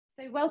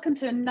So, welcome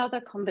to another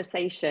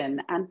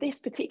conversation. And this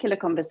particular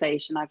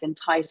conversation I've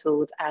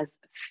entitled as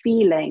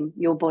Feeling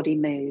Your Body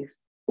Move,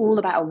 all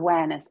about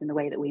awareness in the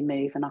way that we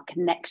move and our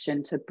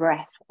connection to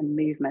breath and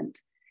movement.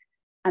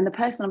 And the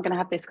person I'm going to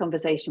have this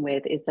conversation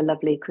with is the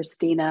lovely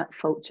Christina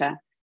Fulcher.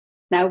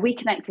 Now, we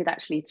connected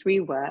actually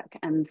through work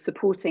and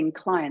supporting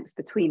clients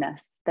between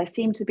us. There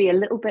seemed to be a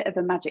little bit of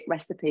a magic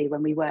recipe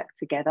when we worked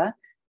together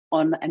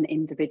on an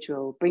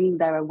individual, bringing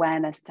their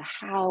awareness to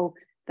how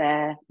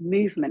their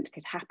movement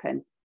could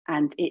happen.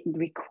 And it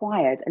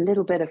required a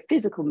little bit of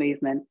physical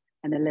movement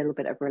and a little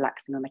bit of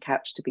relaxing on the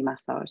couch to be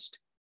massaged.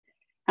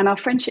 And our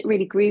friendship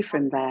really grew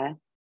from there.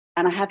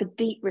 And I have a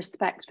deep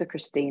respect for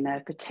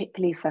Christina,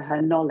 particularly for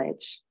her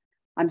knowledge.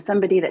 I'm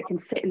somebody that can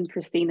sit in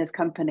Christina's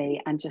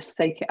company and just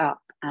soak it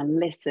up and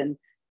listen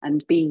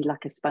and be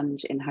like a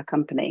sponge in her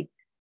company.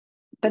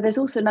 But there's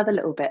also another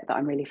little bit that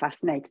I'm really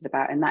fascinated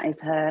about, and that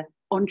is her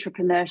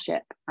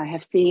entrepreneurship. I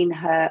have seen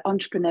her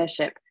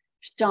entrepreneurship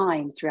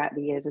shine throughout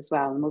the years as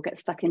well, and we'll get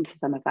stuck into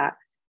some of that,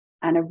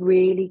 and a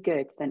really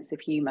good sense of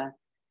humor.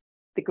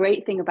 The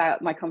great thing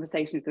about my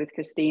conversations with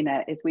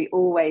Christina is we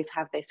always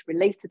have this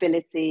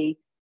relatability,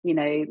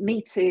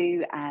 me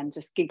too, and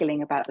just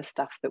giggling about the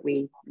stuff that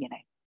we,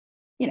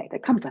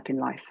 that comes up in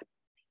life.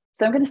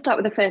 So I'm going to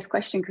start with the first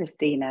question,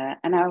 Christina,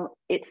 and now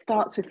it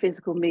starts with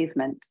physical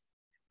movement.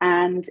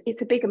 And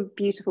it's a big and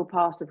beautiful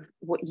part of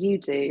what you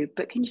do,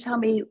 but can you tell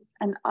me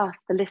and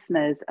us, the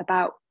listeners,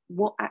 about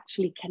what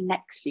actually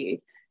connects you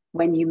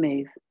when you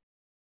move?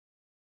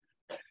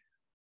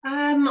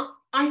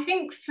 I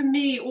think for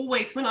me,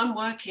 always when I'm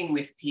working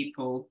with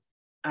people,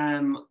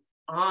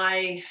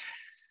 I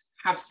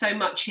have so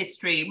much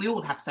history. We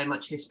all have so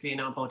much history in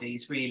our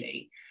bodies,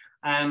 really.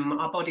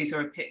 Our bodies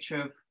are a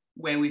picture of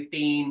where we've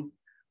been,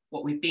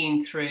 what we've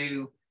been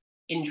through,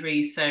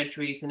 injuries,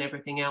 surgeries, and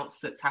everything else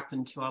that's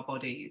happened to our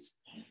bodies.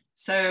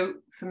 So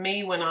for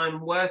me, when I'm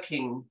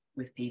working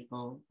with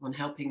people on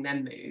helping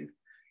them move,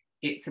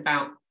 it's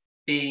about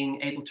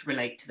being able to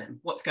relate to them,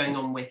 what's going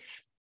on with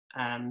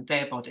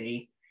their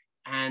body.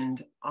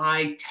 And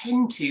I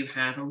tend to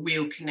have a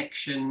real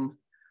connection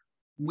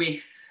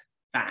with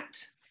that.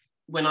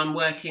 When I'm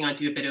working, I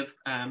do a bit of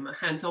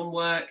hands-on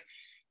work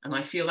and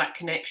I feel that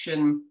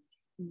connection.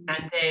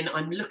 And then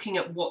I'm looking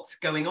at what's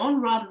going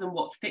on rather than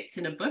what fits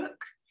in a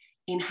book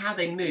in how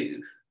they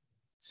move.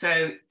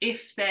 So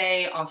if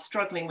they are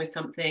struggling with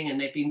something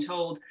and they've been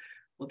told,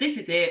 well, this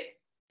is it,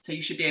 so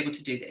you should be able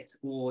to do this,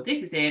 or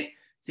this is it,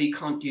 so you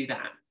can't do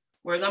that.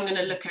 Whereas I'm going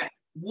to look at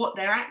what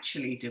they're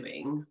actually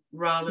doing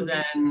rather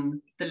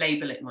than the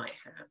label it might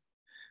have.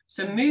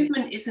 So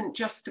movement isn't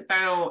just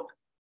about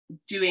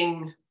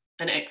doing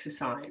an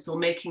exercise or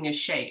making a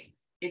shape.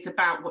 It's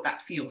about what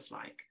that feels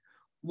like,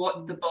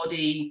 what the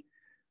body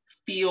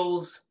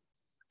feels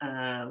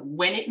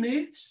when it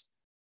moves,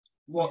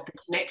 what the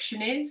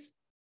connection is,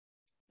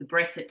 the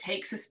breath that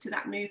takes us to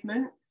that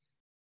movement.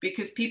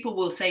 Because people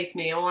will say to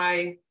me, oh,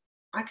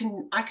 I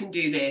can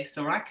do this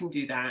or I can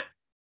do that.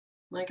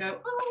 And I go,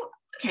 oh,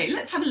 okay,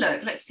 let's have a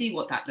look. Let's see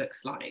what that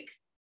looks like.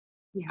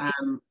 Yeah.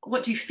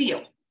 What do you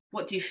feel?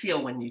 What do you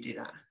feel when you do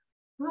that?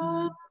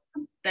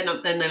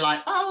 Then they're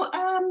like, oh,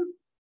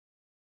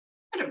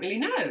 I don't really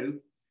know.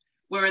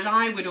 Whereas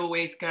I would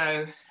always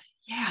go,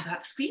 yeah,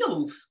 that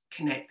feels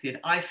connected.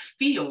 I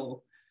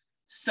feel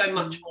so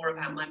much more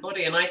about my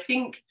body. And I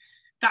think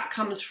that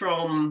comes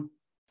from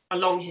a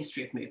long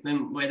history of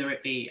movement, whether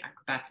it be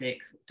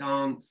acrobatics,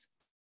 dance,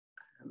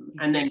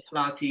 and then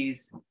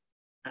Pilates.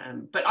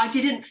 But I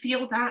didn't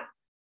feel that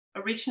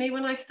originally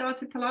when I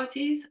started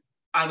Pilates.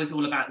 I was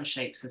all about the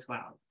shapes as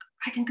well.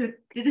 I can go,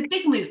 there's a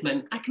big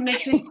movement. I can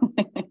make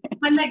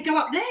my leg go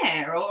up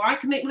there, or I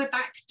can make my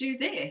back do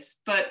this.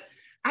 But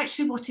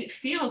actually what it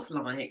feels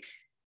like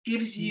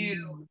gives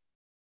you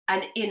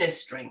an inner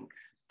strength,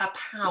 a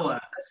power,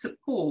 a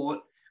support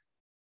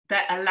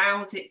that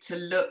allows it to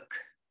look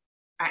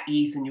at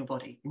ease in your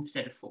body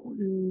instead of forward.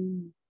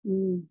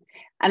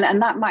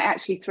 And that might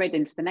actually thread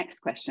into the next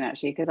question,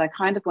 actually, because I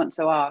kind of want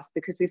to ask,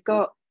 because we've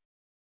got,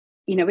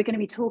 we're going to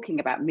be talking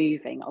about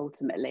moving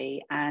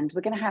ultimately, and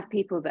we're going to have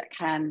people that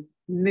can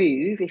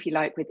move, if you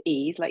like, with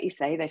ease. Like you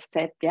say, they've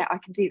said, yeah, I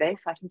can do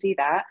this, I can do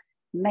that.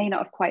 May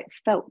not have quite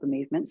felt the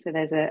movement. So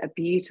there's a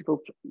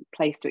beautiful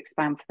place to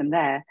expand for them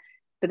there.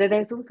 But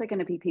there's also going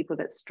to be people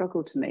that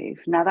struggle to move.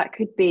 Now, that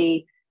could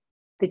be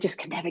they just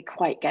can never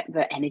quite get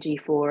the energy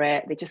for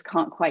it. They just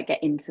can't quite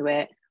get into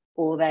it,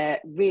 or they're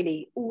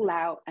really all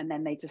out and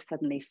then they just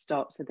suddenly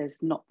stop. So there's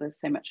not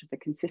so much of the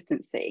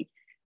consistency.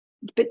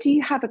 But do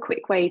you have a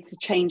quick way to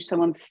change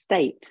someone's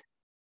state,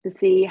 to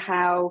see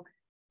how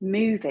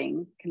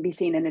moving can be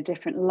seen in a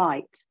different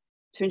light,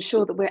 to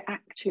ensure that we're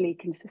actually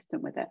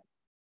consistent with it?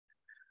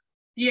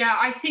 Yeah,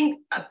 I think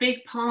a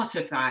big part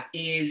of that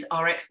is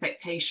our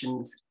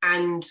expectations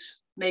and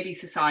maybe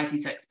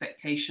society's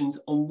expectations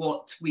on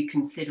what we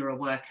consider a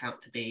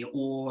workout to be,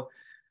 or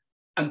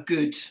a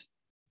good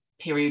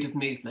period of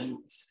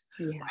movement.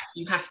 Yeah.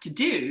 You have to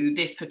do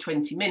this for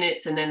 20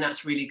 minutes and then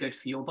that's really good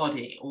for your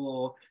body,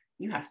 or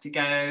you have to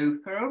go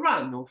for a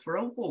run or for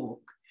a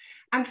walk.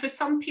 And for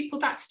some people,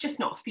 that's just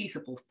not a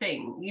feasible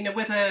thing. You know,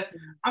 whether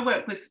I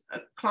work with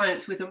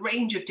clients with a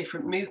range of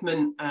different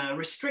movement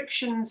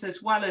restrictions,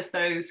 as well as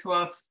those who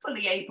are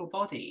fully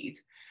able-bodied.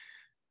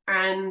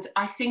 And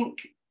I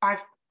think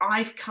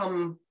I've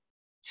come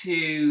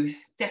to,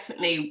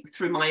 definitely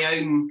through my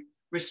own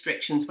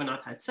restrictions when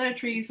I've had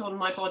surgeries on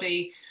my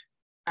body,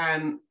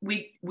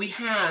 we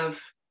have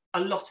a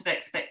lot of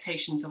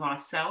expectations of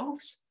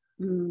ourselves,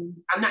 and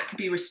that can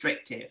be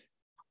restrictive.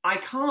 I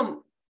can't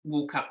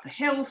walk up the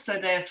hill, so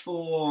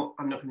therefore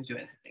I'm not going to do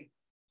anything.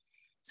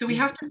 So we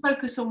have to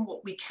focus on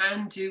what we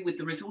can do with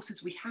the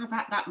resources we have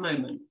at that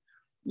moment.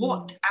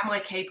 What am I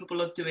capable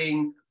of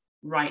doing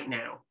right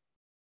now?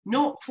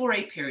 Not for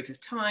a period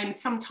of time.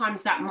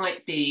 Sometimes that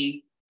might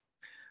be,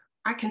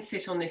 I can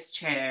sit on this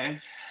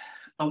chair,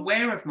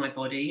 aware of my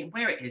body and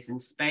where it is in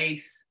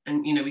space.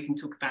 And, you know, we can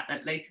talk about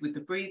that later with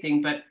the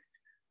breathing. But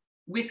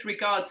with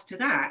regards to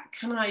that,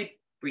 can I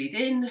breathe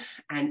in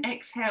and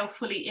exhale,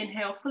 fully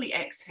inhale, fully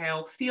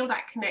exhale, feel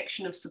that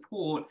connection of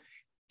support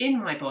in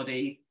my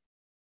body,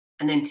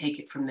 and then take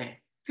it from there?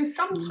 Because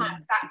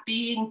sometimes that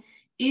being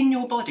in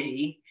your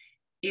body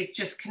is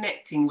just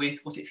connecting with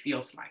what it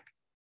feels like.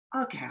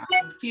 Okay, I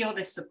can feel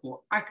this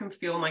support. I can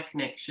feel my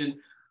connection.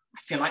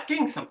 I feel like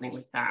doing something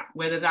with that,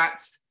 whether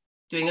that's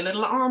doing a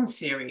little arm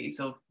series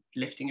of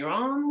lifting your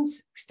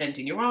arms,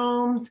 extending your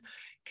arms,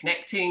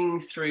 connecting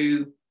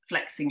through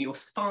flexing your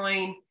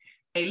spine,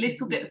 a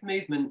little bit of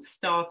movement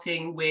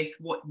starting with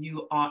what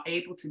you are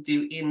able to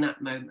do in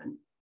that moment,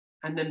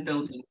 and then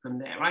building from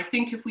there. I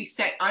think if we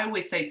set, I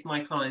always say to my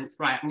clients,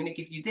 right, I'm going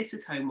to give you this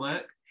as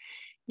homework.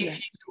 If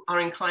you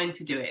are inclined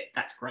to do it,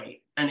 that's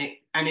great. And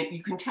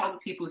you can tell the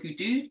people who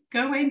do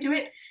go away and do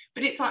it,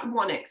 but it's like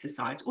one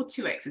exercise or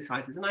two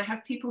exercises. And I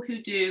have people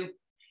who do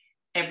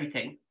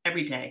everything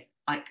every day.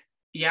 Like,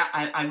 yeah,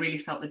 I really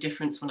felt the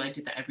difference when I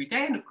did that every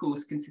day. And of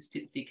course,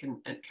 consistency can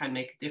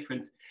make a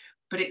difference,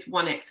 but it's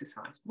one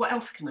exercise. What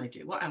else can I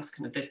do? What else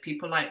can I do? There's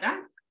people like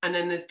that. And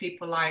then there's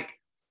people like,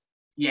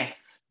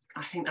 yes,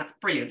 I think that's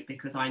brilliant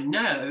because I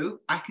know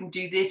I can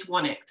do this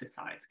one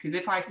exercise. Because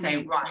if I say,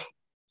 right,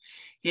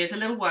 here's a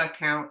little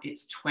workout,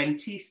 it's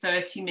 20,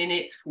 30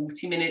 minutes,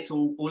 40 minutes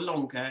or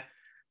longer,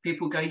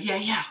 people go, yeah,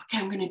 okay,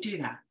 I'm going to do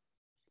that.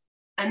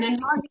 And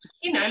then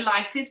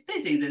life is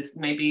busy. There's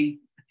maybe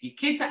a few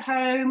kids at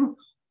home,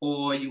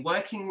 or you're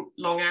working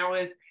long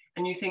hours,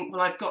 and you think,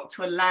 well, I've got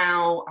to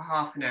allow a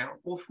half an hour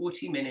or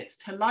 40 minutes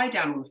to lie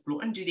down on the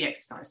floor and do the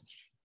exercise.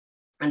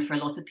 And for a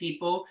lot of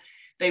people,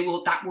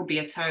 that will be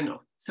a turn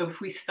off. So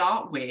if we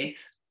start with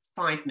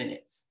 5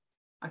 minutes,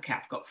 okay,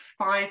 I've got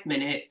 5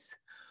 minutes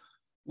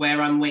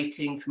where I'm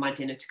waiting for my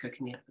dinner to cook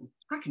in the oven.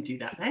 I can do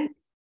that then.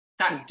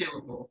 That's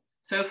doable.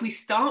 So if we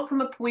start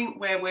from a point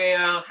where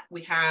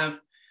we have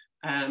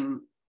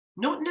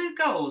not no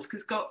goals,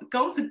 because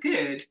goals are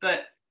good,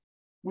 but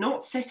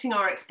not setting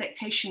our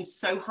expectations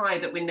so high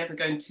that we're never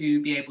going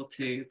to be able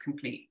to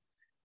complete.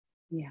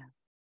 Yeah.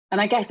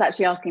 And I guess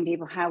actually asking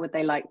people how would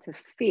they like to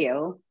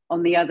feel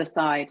on the other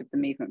side of the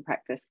movement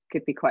practice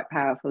could be quite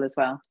powerful as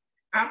well.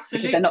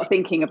 Absolutely. Because they're not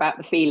thinking about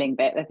the feeling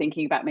bit, they're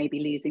thinking about maybe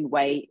losing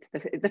weight,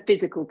 the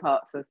physical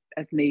parts of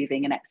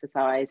moving and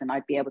exercise. And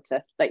I'd be able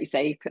to, like you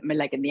say, put my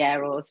leg in the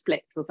air or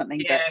splits or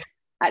something. Yeah.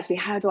 But actually,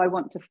 how do I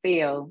want to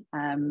feel?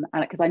 And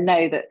because I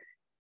know that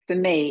for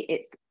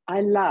me,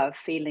 I love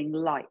feeling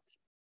light.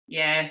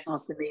 Yes.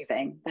 After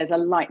moving, there's a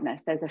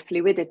lightness, there's a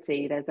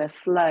fluidity, there's a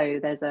flow,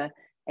 there's a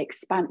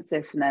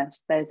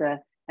expansiveness, there's a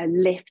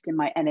lift in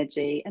my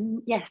energy.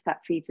 And yes,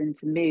 that feeds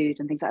into mood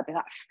and things like that. But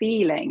that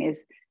feeling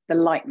is the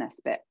lightness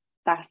bit.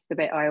 That's the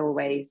bit I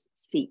always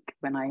seek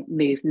when I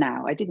move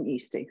now. I didn't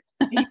used to.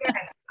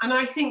 Yes, and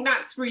I think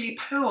that's really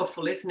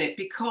powerful, isn't it?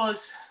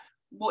 Because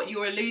what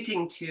you're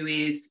alluding to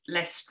is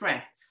less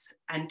stress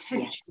and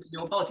tension in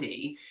your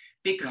body,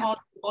 because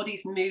the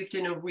body's moved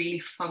in a really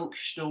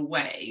functional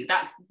way.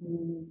 That's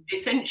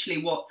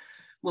essentially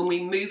when we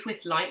move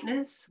with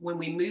lightness, when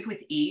we move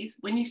with ease,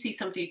 when you see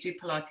somebody do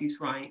Pilates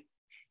right,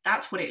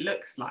 that's what it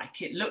looks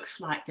like. It looks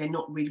like they're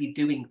not really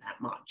doing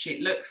that much. It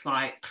looks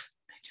like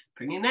they're just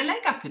bringing their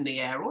leg up in the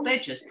air, or they're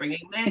just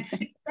bringing their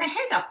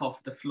head up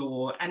off the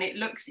floor, and it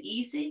looks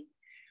easy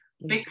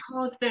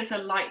because there's a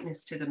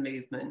lightness to the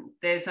movement.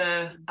 There's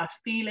a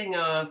feeling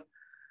of,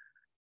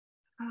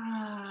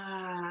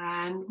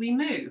 and we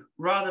move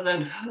rather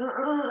than,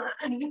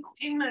 and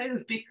we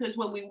move, because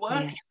when we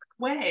work in that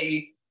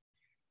way,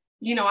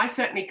 I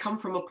certainly come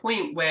from a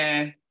point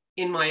where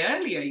in my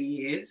earlier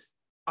years,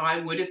 I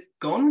would have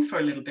gone for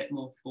a little bit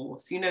more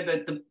force, the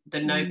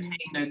no pain,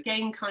 no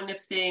gain kind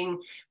of thing,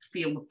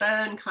 feel the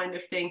burn kind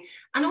of thing.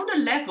 And on a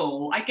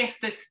level, I guess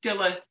there's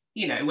still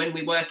when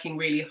we're working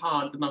really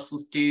hard, the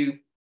muscles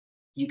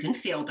you can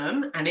feel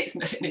them, and it's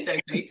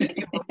okay to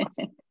feel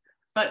them.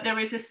 But there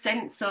is a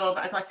sense of,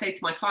 as I say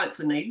to my clients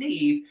when they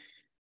leave,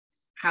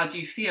 how do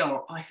you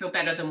feel? I feel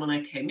better than when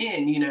I came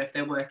in, if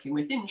they're working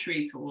with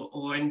injuries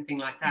or anything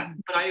like that.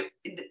 But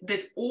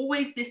there's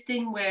always this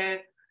thing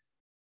where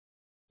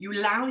you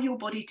allow your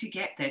body to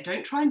get there.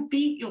 Don't try and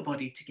beat your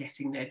body to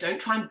getting there. Don't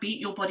try and beat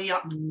your body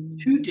up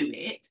to do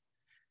it.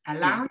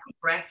 Allow your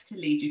breath to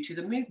lead you to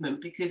the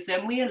movement, because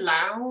then we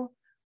allow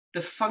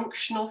the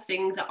functional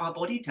thing that our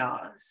body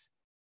does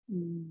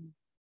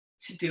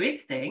to do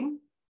its thing.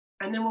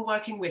 And then we're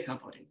working with our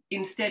body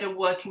instead of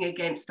working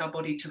against our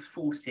body to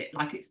force it,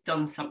 like it's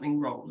done something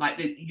wrong, like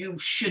that you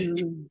should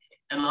do it,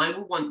 and I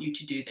will want you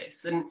to do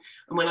this. And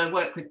when I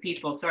work with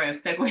people, sorry, I've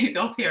segued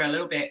off here a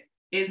little bit,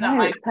 is no,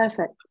 that it's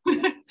perfect.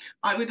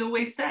 I would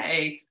always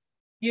say,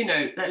 you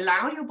know,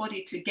 allow your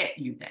body to get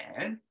you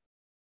there.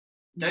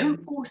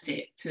 Don't force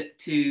it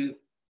to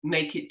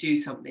make it do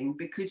something,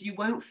 because you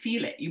won't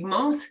feel it. You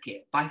mask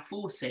it by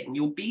forcing.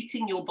 You're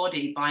beating your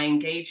body by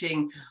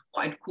engaging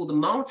what I'd call the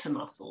martyr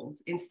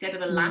muscles, instead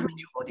of allowing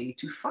your body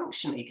to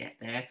functionally get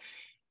there.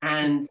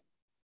 And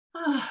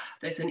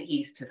there's an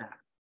ease to that.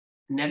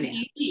 Never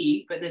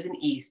easy, but there's an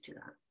ease to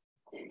that.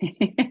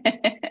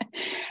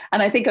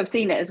 And I think I've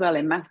seen it as well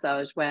in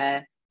massage,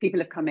 where people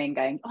have come in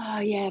going, oh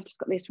yeah, I've just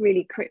got this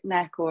really crick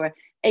neck or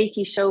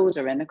achy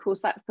shoulder. And of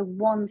course, that's the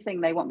one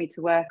thing they want me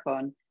to work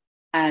on.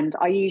 And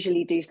I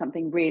usually do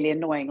something really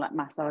annoying, like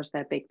massage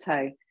their big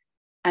toe.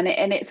 And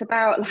it's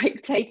about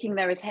like taking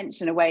their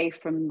attention away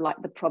from like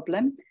the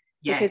problem,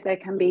 because there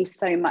can be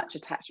so much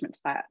attachment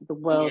to that, the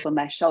world on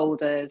their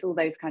shoulders, all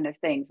those kind of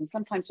things. And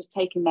sometimes just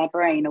taking their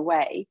brain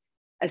away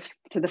as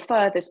to the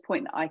furthest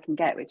point that I can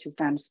get, which is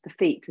down to the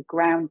feet, to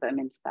ground them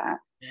into that.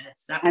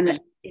 Yes, absolutely. And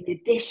in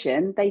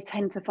addition, they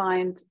tend to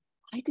find,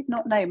 I did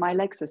not know my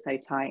legs were so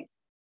tight.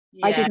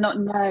 I did not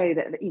know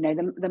that, you know,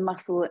 the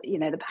muscle, you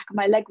know, the back of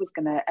my leg was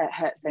going to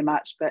hurt so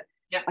much, but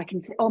I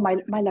can see, oh, my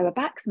lower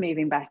back's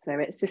moving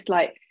better. It's just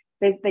like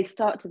they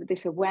start to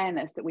this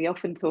awareness that we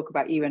often talk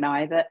about, you and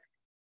I, that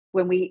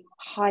when we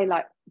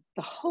highlight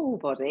the whole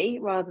body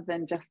rather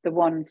than just the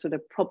one sort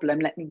of problem,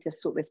 let me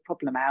just sort this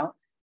problem out,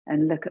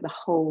 and look at the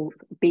whole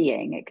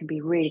being, it can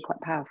be really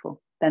quite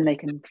powerful. Then they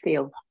can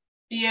feel.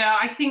 Yeah,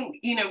 I think,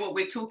 you know, what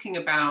we're talking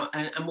about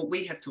and what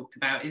we have talked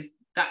about is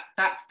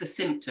that's the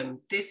symptom.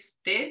 This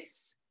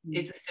is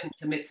a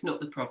symptom, it's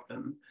not the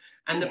problem.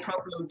 And the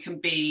problem can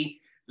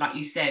be, like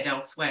you said,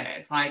 elsewhere.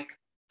 It's like,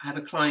 I have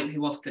a client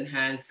who often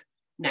has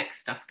neck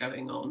stuff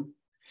going on,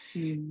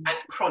 and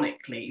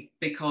chronically,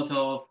 because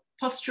of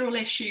postural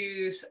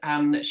issues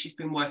that she's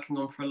been working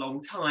on for a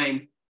long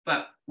time.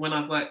 But when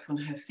I've worked on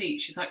her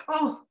feet, she's like,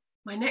 oh,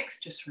 my neck's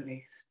just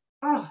released.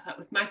 Oh, that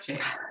was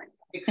magic.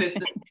 Because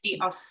the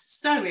feet are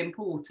so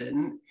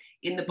important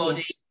in the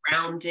body,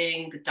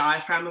 grounding, the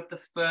diaphragm of the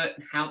foot,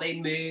 and how they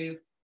move,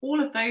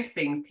 all of those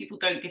things. People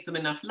don't give them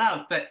enough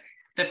love, but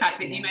the fact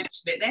that you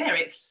mentioned it there,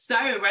 it's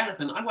so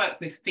relevant. I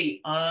work with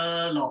feet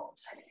a lot.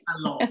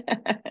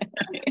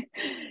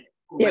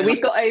 Yeah,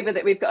 we've got over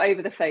that. We've got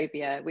over the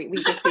phobia.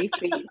 We just see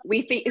feet.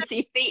 We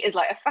see feet as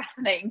like a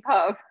fascinating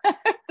part of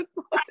the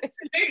body.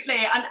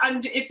 Absolutely,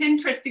 and it's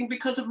interesting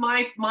because of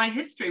my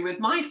history with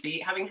my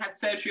feet, having had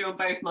surgery on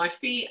both my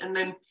feet, and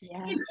then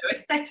you know,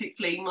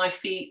 aesthetically my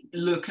feet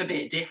look a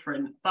bit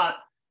different, but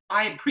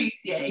I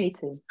appreciate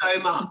so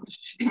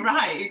much.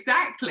 Right,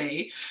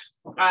 exactly,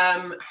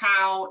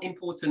 how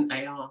important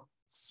they are.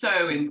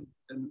 So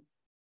important.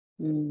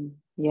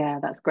 Yeah,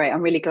 that's great.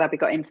 I'm really glad we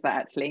got into that,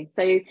 actually.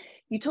 So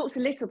you talked a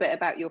little bit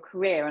about your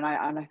career, and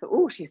I thought,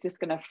 oh, she's just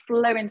going to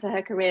flow into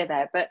her career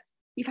there. But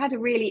you've had a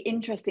really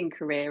interesting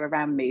career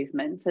around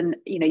movement, and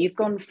you know, you've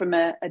gone from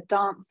a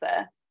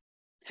dancer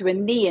to a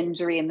knee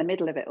injury in the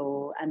middle of it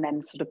all, and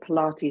then sort of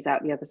Pilates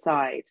out the other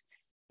side.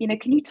 You know,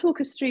 can you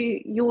talk us through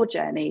your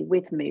journey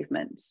with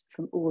movement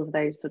from all of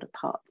those sort of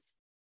parts?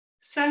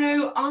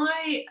 So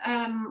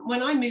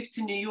when I moved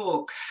to New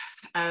York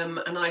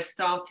and I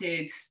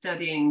started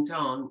studying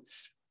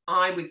dance,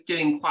 I was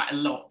doing quite a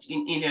lot,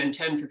 you know, in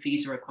terms of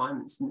visa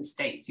requirements in the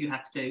States. You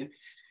have to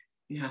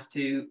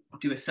do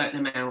a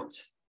certain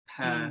amount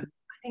per, I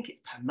think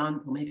it's per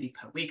month or maybe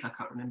per week, I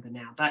can't remember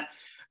now. But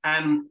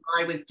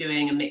I was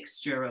doing a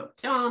mixture of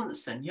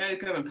dance and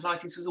yoga, and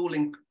Pilates was all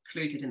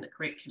included in the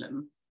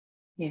curriculum.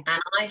 And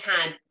I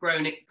had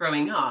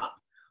growing up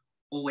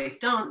always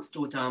danced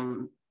or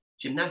done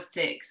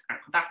gymnastics,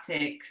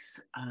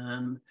 acrobatics,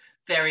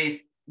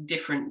 various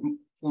different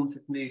forms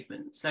of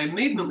movement. So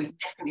movement was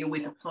definitely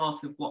always a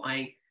part of what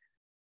I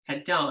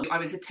had done. I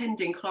was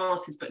attending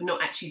classes, but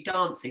not actually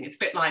dancing. It's a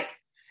bit like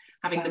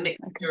having the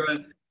mixture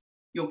of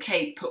your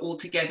cake put all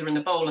together in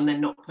a bowl and then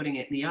not putting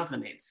it in the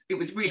oven. It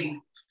was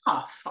really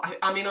tough.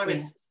 I mean, I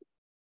was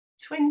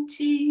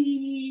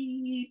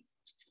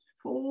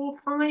 24,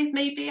 5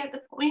 maybe at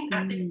this point.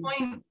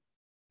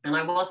 And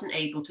I wasn't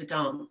able to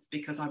dance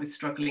because I was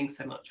struggling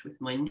so much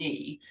with my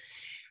knee.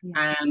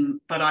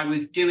 But I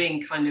was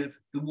doing kind of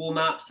the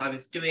warm-ups, I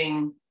was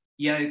doing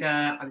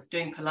yoga, I was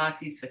doing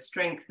Pilates for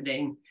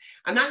strengthening.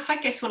 And that's, I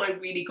guess, when I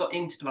really got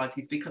into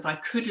Pilates, because I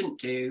couldn't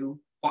do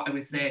what I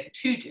was there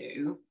to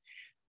do.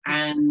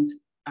 And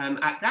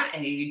at that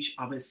age,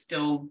 I was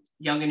still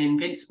young and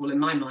invincible in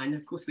my mind.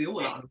 Of course, we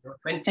all are in our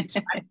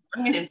 20s, right?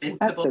 Young and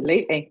invincible.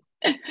 Absolutely.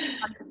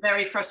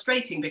 Very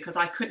frustrating because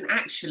I couldn't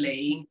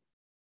actually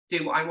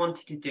do what I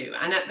wanted to do.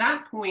 And at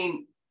that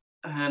point,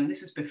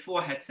 this was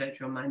before I had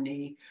surgery on my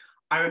knee,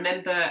 I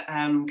remember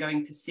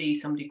going to see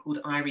somebody called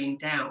Irene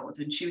Dowd,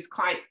 and she's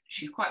quite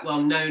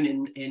well known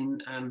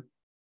in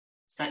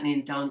certainly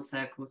in dance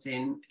circles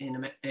in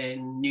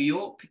New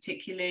York,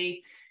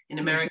 particularly in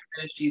America.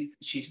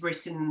 She's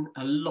written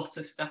a lot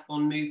of stuff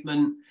on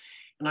movement,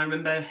 and I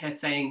remember her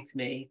saying to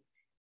me,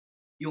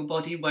 "Your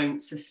body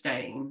won't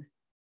sustain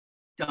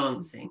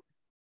dancing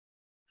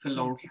for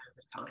long periods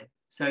of time.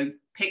 So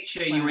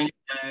picture you're in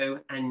a show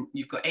and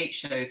you've got 8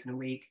 shows in a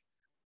week.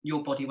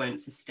 Your body won't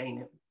sustain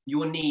it.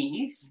 Your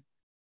knees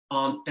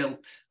aren't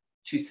built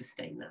to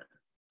sustain that."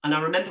 And I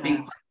remember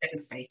being quite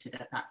devastated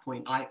at that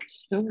point, like,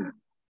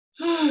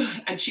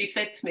 and she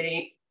said to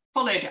me,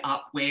 followed it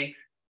up with,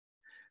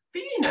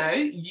 "But you know,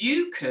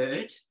 you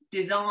could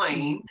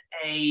design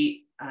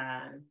a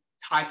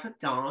type of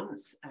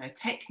dance, a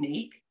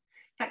technique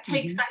that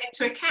takes that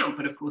into account."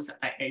 But of course, at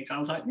that age, I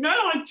was like, no,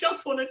 I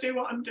just want to do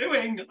what I'm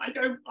doing. I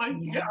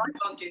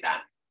can't do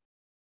that.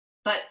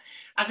 But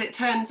as it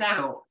turns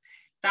out,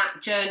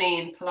 that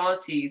journey in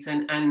Pilates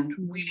and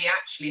really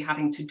actually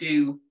having to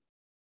do,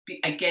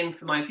 again,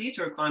 for my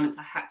visa requirements,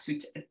 I had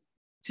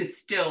to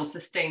still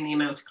sustain the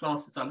amount of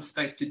classes I was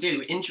supposed to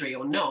do, injury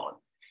or not.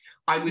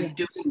 I was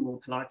doing more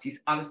Pilates,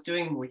 I was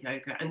doing more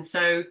yoga. And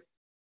so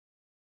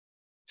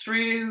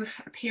through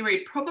a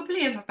period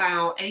probably of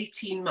about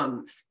 18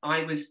 months,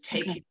 I was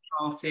taking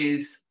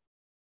classes,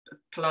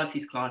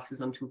 Pilates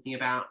classes I'm talking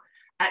about,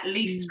 at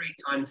least 3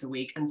 times a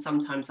week, and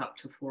sometimes up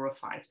to 4 or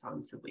 5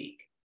 times a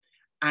week.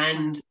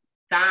 And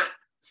that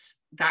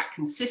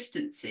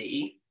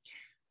consistency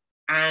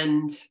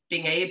and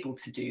being able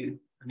to do,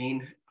 I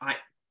mean,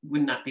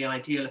 wouldn't that be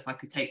ideal if I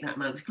could take that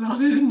amount of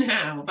classes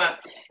now? But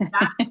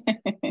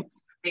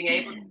being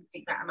able to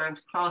take that amount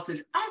of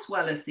classes, as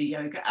well as the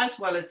yoga, as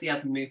well as the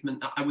other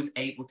movement that I was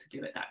able to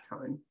do at that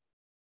time,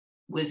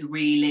 was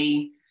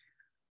really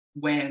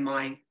where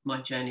my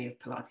journey of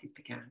Pilates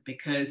began.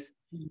 Because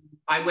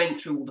I went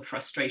through all the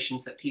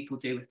frustrations that people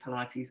do with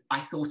Pilates. I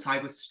thought I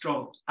was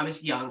strong. I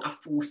was young. I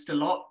forced a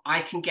lot.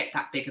 I can get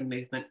that bigger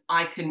movement.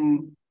 I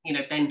can,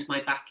 bend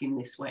my back in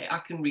this way. I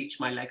can reach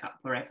my leg up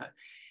wherever.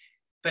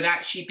 But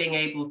actually being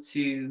able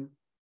to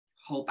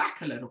hold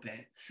back a little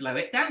bit, slow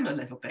it down a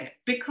little bit,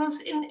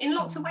 because in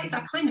lots of ways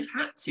I kind of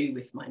had to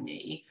with my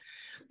knee.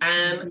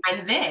 And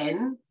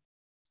then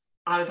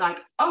I was like,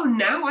 oh,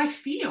 now I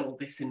feel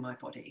this in my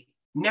body.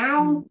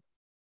 Now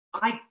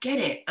I get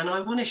it and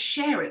I want to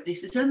share it.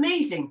 This is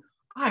amazing.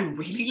 I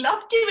really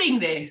love doing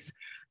this.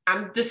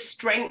 And the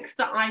strength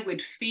that I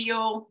would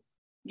feel,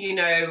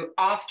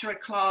 after a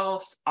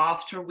class,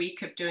 after a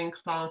week of doing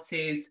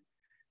classes,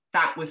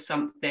 that was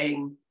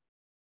something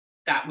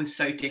that was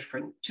so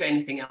different to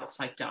anything else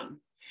I'd done.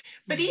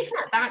 But even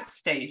at that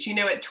stage,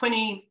 at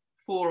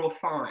 24 or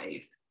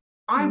 5,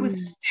 I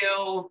was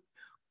still,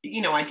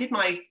 I did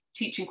my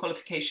teaching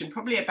qualification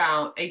probably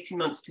about 18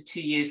 months to 2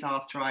 years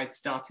after I'd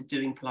started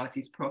doing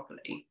Pilates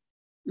properly.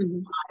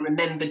 I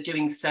remember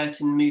doing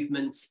certain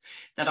movements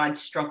that I'd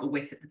struggle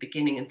with at the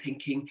beginning and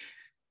thinking,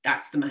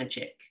 that's the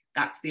magic,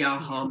 that's the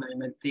aha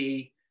moment,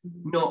 the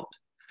not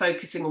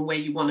focusing on where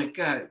you want to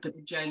go, but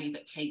the journey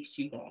that takes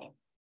you there.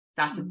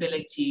 That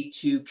ability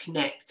to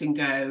connect and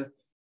go,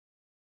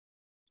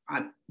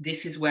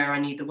 this is where I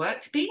need the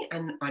work to be,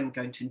 and I'm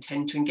going to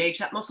intend to engage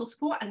that muscle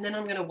support, and then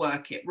I'm going to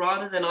work it,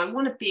 rather than I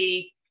want to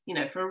be,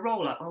 for a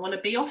roll-up, I want to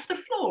be off the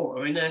floor,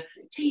 or in a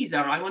teaser,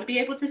 I want to be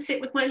able to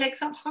sit with my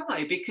legs up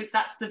high, because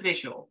that's the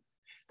visual.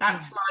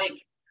 That's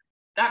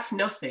that's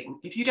nothing.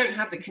 If you don't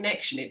have the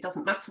connection, it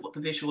doesn't matter what the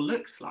visual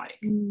looks like.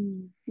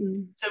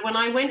 So when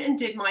I went and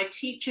did my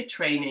teacher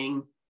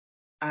training,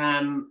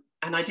 and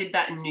I did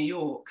that in New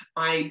York,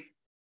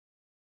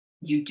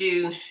 you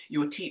do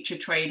your teacher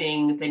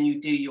training, then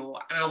you do your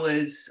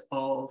hours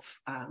of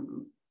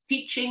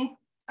teaching,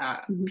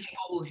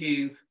 people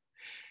who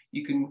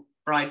you can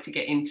bribe to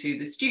get into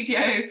the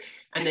studio,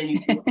 and then you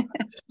do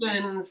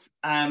lessons.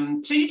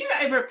 So you do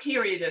it over a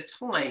period of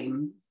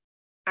time.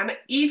 And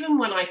even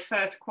when I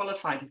first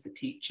qualified as a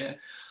teacher,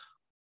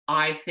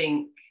 I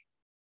think,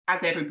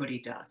 as everybody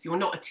does, you're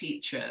not a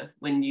teacher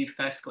when you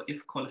first got your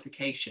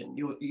qualification.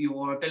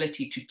 Your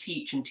ability to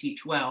teach and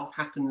teach well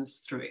happens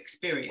through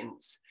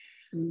experience,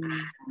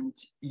 and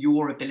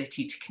your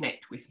ability to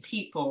connect with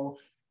people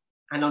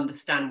and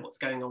understand what's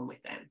going on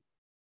with them.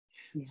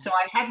 So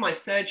I had my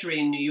surgery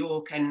in New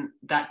York, and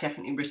that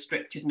definitely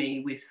restricted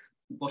me with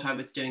what I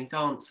was doing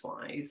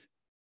dance-wise.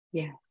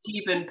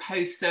 Even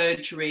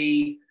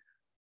post-surgery,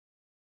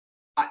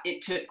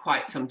 it took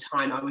quite some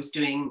time. I was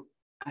doing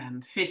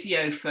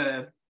physio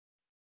for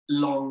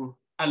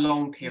a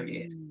long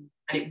period, and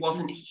it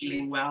wasn't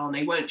healing well, and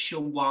they weren't sure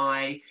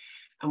why.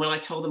 And when I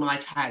told them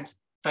I'd had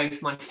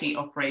both my feet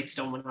operated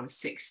on when I was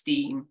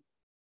 16,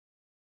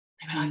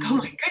 they were like, oh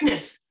my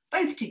goodness,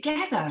 both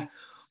together.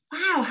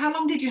 Wow, how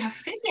long did you have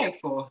physio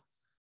for?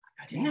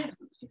 I didn't have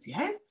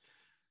physio.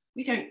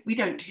 We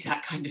don't do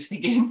that kind of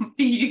thing in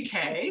the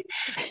UK.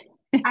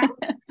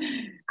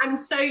 And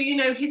so,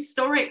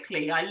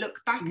 historically, I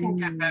look back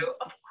and go,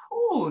 of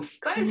course,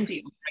 both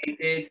feet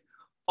operated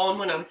on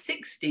when I was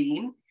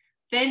 16.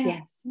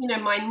 Then,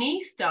 my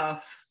knee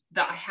stuff,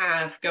 that I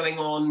have going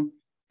on,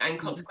 and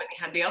consequently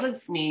had the other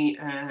knee,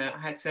 I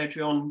had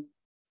surgery on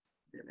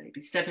maybe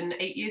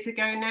 7-8 years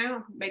ago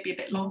now, maybe a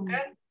bit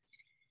longer.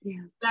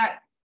 Yeah. That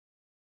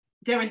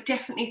there are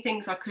definitely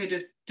things I could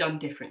have done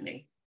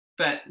differently,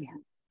 but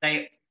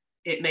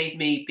it made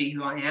me be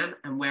who I am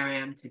and where I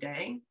am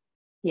today.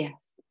 Yes.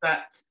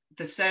 But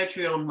the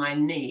surgery on my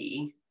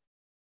knee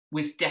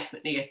was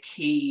definitely a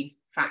key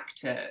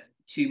factor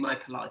to my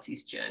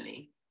Pilates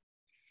journey.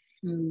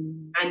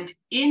 And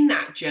in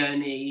that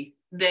journey,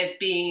 there's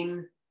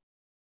been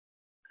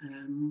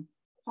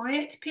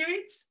quiet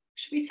periods,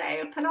 should we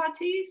say, of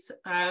Pilates.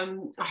 I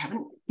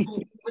haven't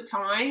all the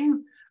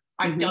time.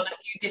 I've done a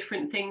few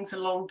different things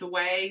along the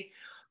way.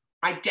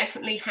 I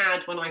definitely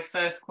had, when I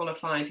first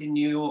qualified in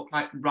New York,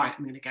 like, right,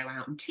 I'm going to go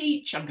out and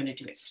teach. I'm going to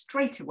do it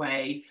straight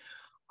away.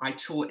 I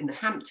taught in the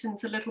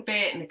Hamptons a little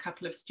bit in a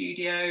couple of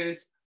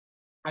studios.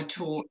 I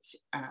taught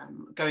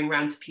going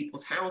around to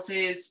people's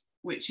houses,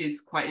 which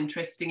is quite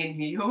interesting in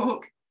New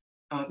York.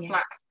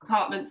 Flats,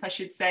 apartments, I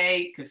should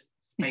say, because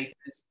space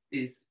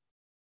is,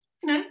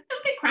 you know, a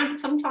little bit cramped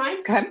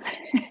sometimes.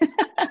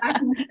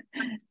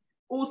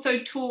 Also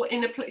taught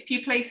in a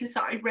few places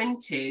that I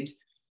rented,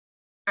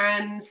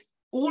 and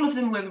all of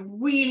them were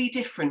really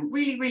different,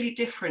 really, really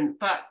different.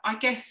 But I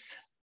guess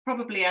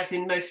probably as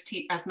most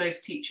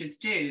teachers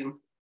do,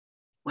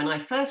 when I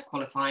first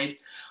qualified,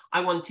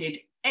 I wanted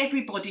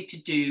everybody to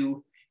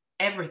do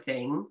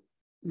everything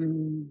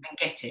and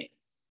get it.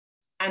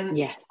 And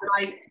when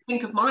I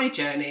think of my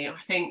journey, I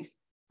think,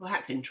 well,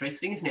 that's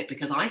interesting, isn't it?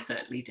 Because I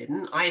certainly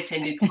didn't. I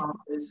attended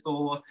classes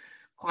for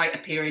quite a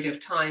period of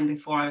time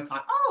before I was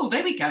like, oh,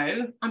 there we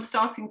go. I'm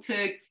starting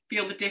to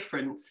feel the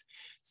difference.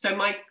 So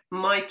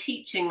my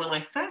teaching when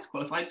I first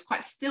qualified was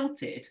quite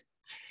stilted.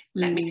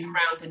 Let me come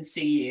around and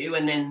see you.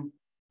 And then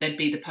there'd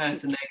be the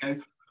person there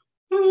go,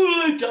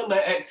 oh, I've done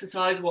that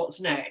exercise, what's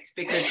next?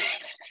 Because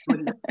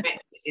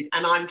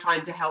and I'm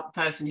trying to help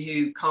the person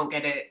who can't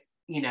get it,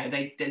 you know,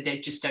 they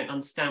just don't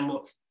understand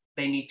what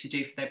they need to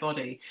do for their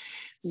body.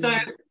 So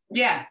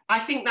yeah, I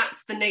think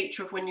that's the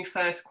nature of when you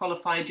first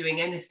qualify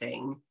doing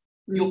anything.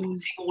 You're putting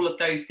all of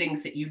those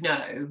things that you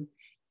know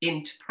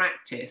into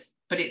practice,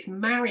 but it's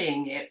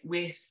marrying it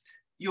with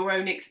your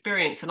own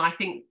experience. And I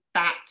think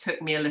that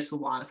took me a little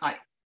while. It's like,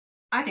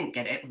 I didn't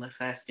get it when I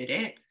first did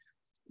it.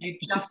 You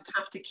just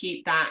have to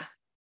keep that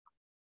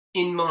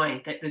in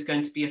mind, that there's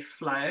going to be a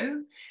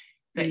flow,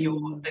 that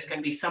there's going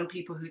to be some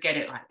people who get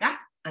it like that,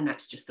 and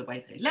that's just the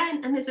way they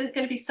learn. And there's going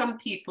to be some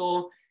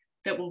people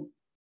that will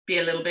be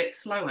a little bit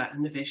slower,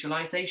 and the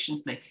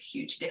visualizations make a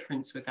huge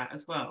difference with that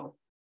as well.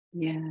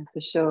 Yeah,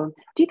 for sure.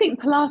 Do you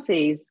think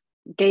Pilates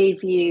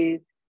gave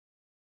you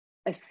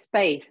a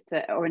space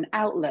or an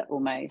outlet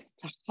almost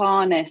to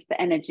harness the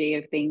energy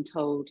of being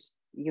told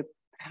you're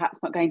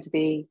perhaps not going to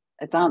be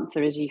a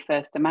dancer as you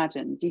first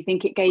imagined? Do you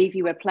think it gave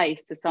you a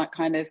place to start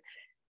kind of,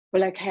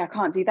 well, okay, I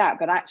can't do that,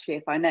 but actually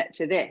if I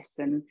nurture this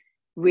and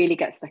really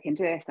get stuck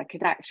into this, I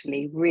could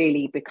actually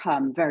really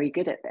become very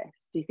good at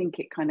this? Do you think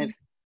it kind of...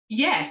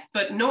 Yes,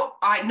 but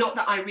not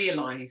that I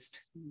realised.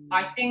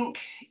 I think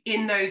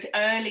in those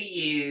early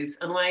years,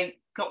 and I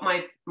got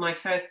my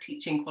first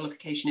teaching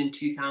qualification in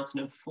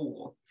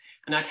 2004,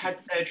 and I'd had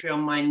surgery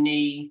on my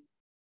knee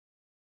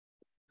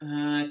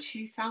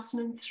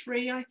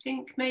 2003, I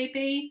think,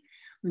 maybe.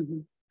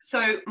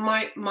 So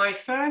my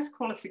first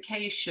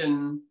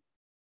qualification,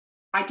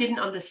 I didn't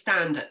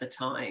understand at the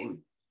time.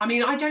 I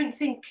mean, I don't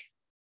think,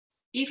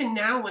 even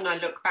now when I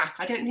look back,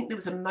 I don't think there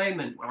was a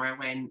moment where I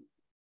went,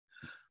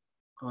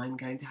 I'm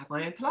going to have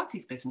my own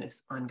Pilates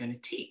business. I'm going to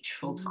teach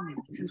full time.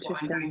 This is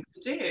what I'm going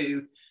to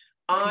do.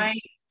 I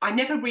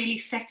never really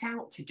set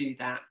out to do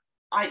that.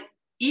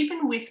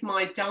 Even with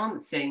my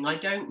dancing, I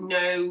don't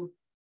know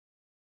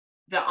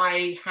that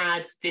I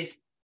had this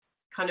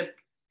kind of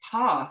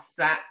path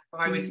that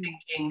I was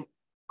thinking,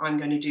 I'm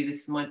going to do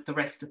this for the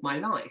rest of my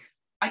life.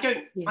 I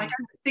don't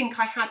think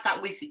I had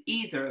that with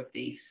either of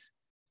these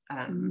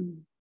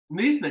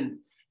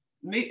movements.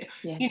 You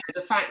know,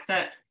 the fact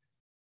that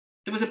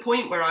there was a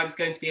point where I was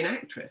going to be an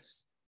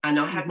actress, and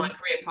I had my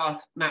career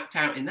path mapped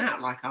out in that,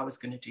 like I was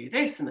going to do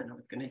this and then I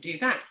was going to do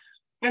that.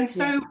 And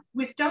so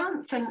with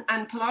dance and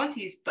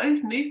Pilates,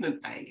 both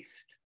movement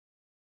based,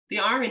 the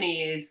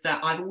irony is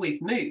that I've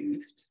always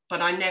moved,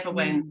 but I never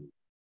went,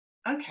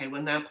 okay,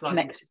 well now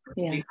Pilates is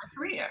going to be my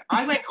career.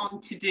 I went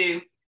on to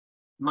do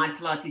my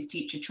Pilates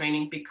teacher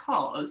training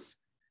because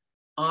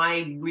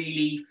I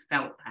really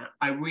felt that.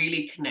 I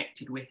really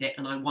connected with it,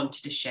 and I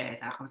wanted to share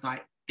that. I was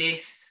like,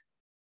 this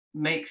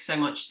makes so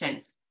much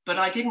sense. But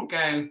I didn't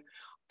go,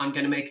 I'm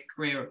going to make a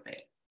career of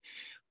it.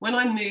 When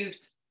I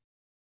moved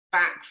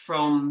back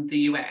from the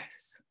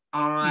US,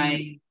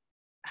 I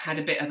had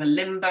a bit of a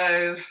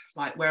limbo,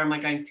 like, where am I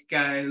going to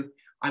go?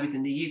 I was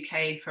in the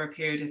UK for a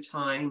period of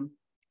time,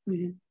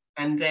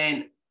 and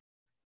then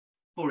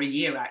for a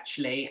year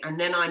actually, and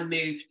then I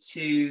moved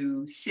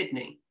to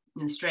Sydney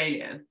in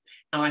Australia.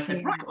 And I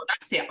said, right, well,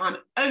 that's it. I'm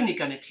only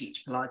going to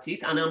teach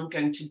Pilates, and I'm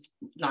going to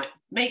like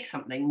make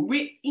something,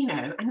 you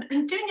know,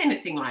 and doing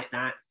anything like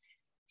that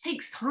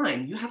takes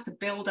time. You have to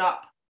build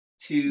up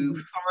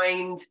to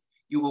find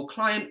your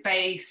client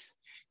base,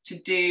 to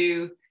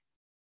do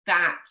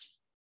that,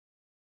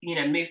 you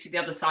know, move to the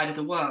other side of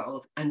the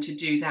world and to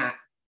do that.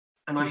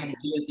 And I had a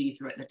year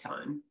visa at the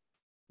time.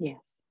 Yes.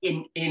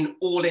 In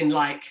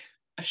like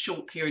a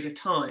short period of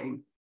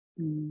time,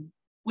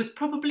 was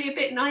probably a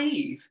bit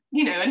naive,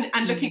 you know,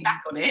 and looking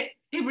back on it,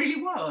 it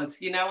really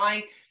was. You know,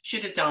 I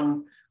should have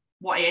done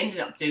what I ended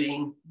up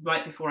doing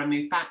right before I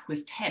moved back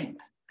was temp.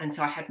 And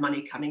so I had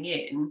money coming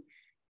in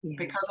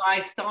because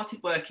I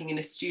started working in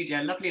a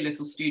studio, a lovely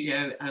little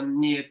studio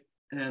near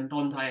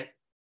Bondi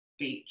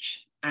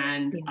Beach.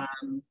 And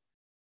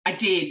I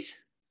did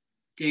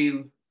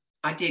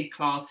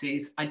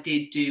classes, I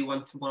did do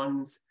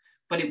one-to-ones,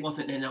 but it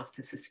wasn't enough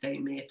to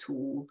sustain me at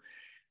all.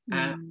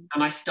 And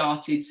I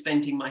started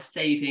spending my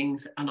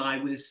savings, and I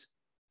was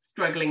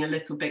struggling a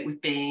little bit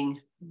with being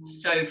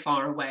so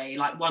far away.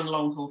 Like one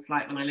long haul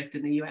flight when I lived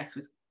in the US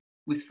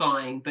was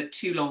fine, but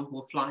 2 long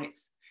haul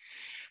flights.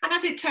 And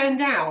as it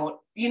turned out,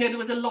 you know, there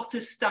was a lot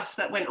of stuff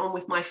that went on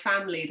with my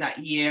family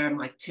that year. And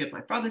 2 of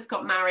my brothers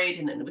got married,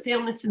 and then there was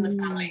illness in the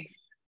family.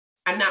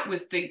 And that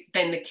was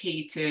then the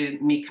key to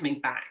me coming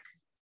back.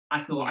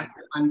 I thought,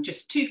 I'm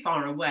just too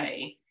far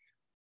away,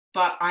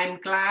 but I'm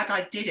glad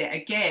I did it.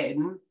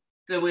 Again,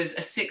 there was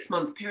a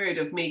 6-month period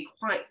of me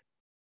quite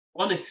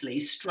honestly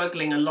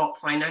struggling a lot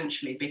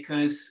financially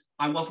because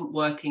I wasn't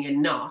working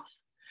enough,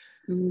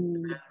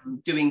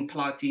 doing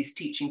Pilates,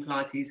 teaching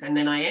Pilates. And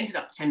then I ended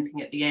up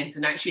temping at the end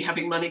and actually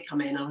having money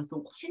come in. And I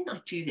thought, why didn't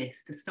I do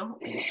this to start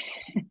with?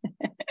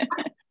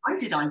 Why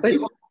did I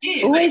do what I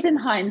did? Always in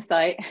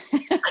hindsight.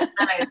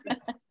 I know,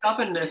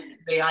 stubbornness to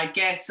me, I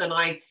guess. And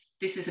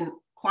this isn't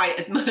quite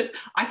as much.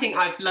 I think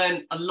I've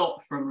learned a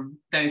lot from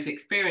those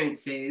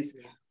experiences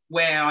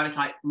where I was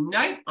like,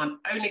 no, I'm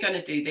only going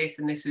to do this,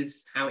 and this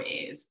is how it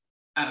is.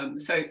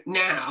 So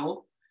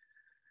now,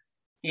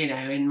 you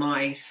know, in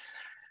my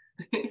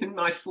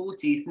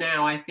 40s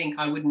now, I think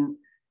I wouldn't,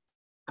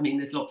 I mean,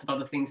 there's lots of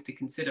other things to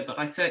consider, but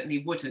I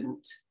certainly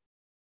wouldn't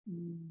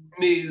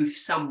move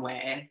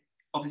somewhere.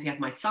 Obviously I have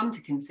my son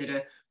to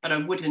consider, but I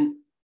wouldn't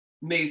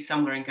move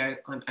somewhere and go,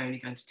 I'm only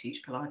going to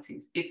teach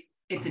Pilates.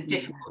 It's a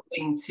difficult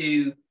thing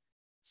to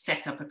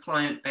set up a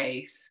client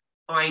base.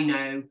 I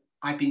know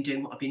I've been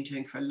doing what I've been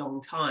doing for a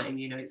long time.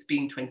 You know, it's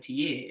been 20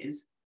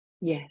 years.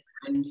 Yes.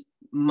 And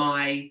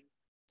my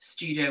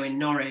studio in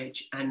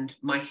Norwich and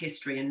my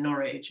history in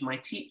Norwich, my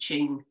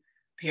teaching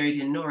period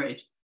in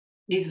Norwich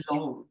is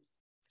long.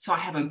 So I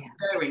have a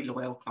very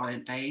loyal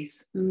client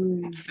base,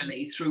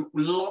 actually, through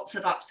lots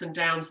of ups and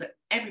downs that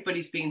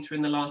everybody's been through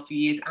in the last few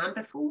years. And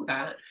before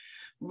that,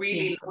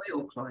 really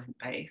loyal client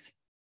base.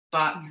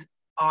 But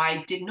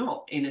I did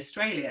not in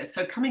Australia.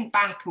 So coming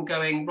back and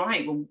going,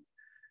 right, well,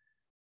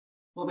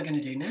 what am I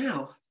going to do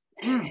now?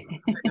 What am I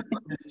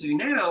going to do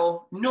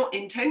now? Not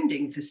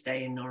intending to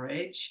stay in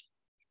Norwich.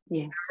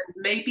 Yeah. And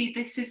maybe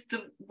this is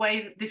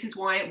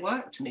why it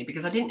worked for me,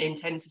 because I didn't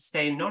intend to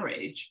stay in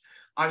Norwich.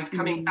 I was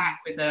coming back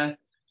with a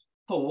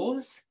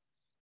pause.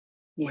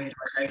 Where do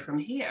I go from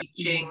here?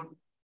 Teaching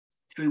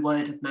through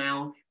word of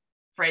mouth,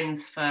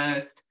 friends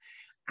first.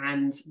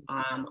 And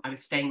I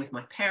was staying with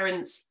my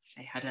parents.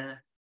 They had a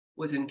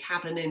wooden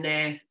cabin in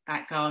their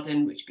back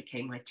garden, which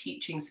became my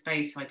teaching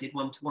space. So I did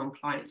one-to-one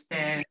clients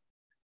there.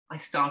 I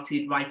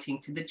started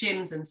writing to the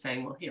gyms and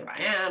saying, well, here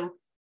I am,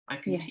 I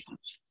can teach.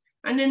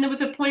 And then there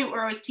was a point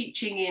where I was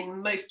teaching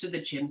in most of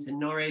the gyms in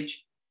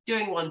Norwich,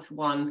 doing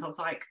one-to-ones. I was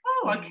like,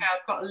 oh, okay,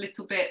 I've got a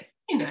little bit,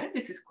 you know,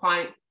 this is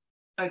quite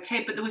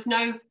okay. But there was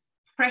no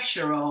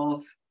pressure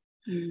of,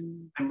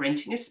 I'm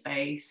renting a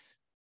space.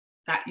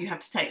 That you have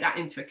to take that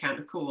into account,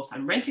 of course.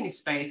 I'm renting a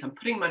space, I'm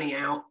putting money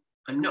out,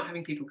 I'm not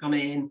having people come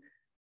in.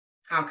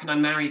 How can I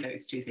marry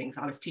those two things?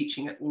 I was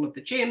teaching at all of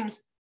the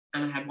gyms,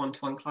 and I had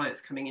one-to-one clients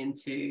coming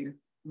into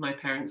my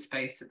parents'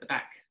 space at the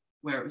back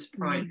where it was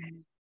private.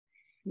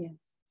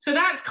 So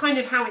that's kind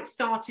of how it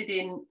started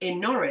in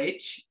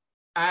Norwich.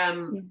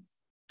 And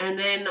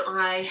then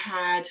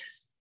I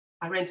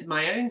rented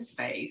my own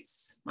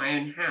space, my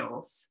own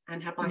house,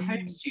 and had my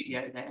home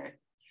studio there.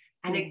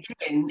 And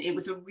again, it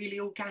was a really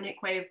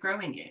organic way of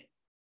growing it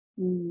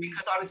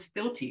because I was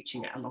still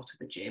teaching at a lot of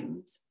the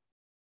gyms.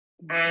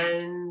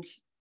 And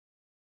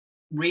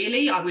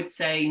really, I would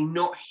say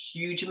not a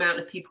huge amount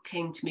of people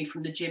came to me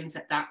from the gyms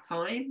at that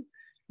time.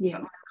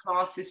 But my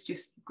classes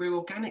just grew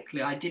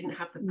organically. I didn't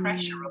have the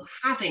pressure of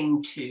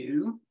having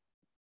to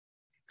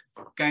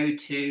go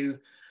to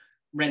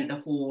rent the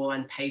hall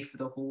and pay for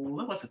the hall.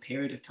 There was a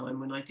period of time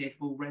when I did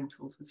hall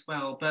rentals as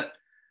well. But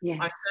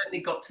I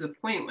certainly got to the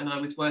point when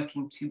I was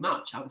working too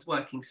much. I was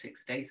working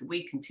 6 days a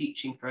week and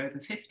teaching for over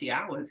 50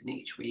 hours in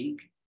each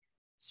week.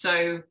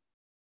 So,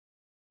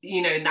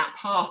 you know, in that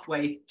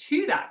pathway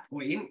to that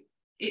point,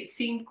 it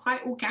seemed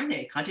quite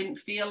organic. I didn't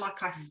feel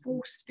like I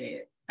forced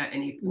it at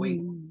any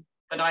point,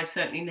 but I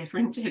certainly never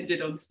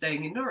intended on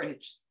staying in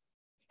Norwich.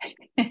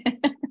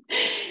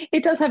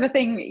 It does have a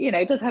thing, you know,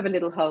 it does have a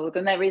little hold,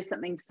 and there is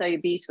something so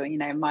beautiful, you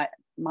know,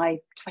 my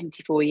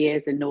 24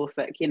 years in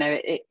Norfolk, you know,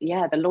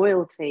 the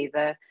loyalty,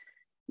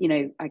 you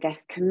know, I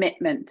guess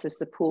commitment to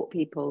support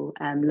people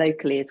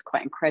locally is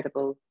quite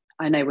incredible.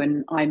 I know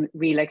when I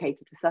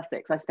relocated to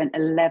Sussex, I spent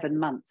 11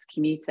 months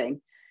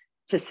commuting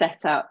to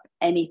set up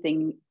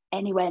anything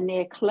anywhere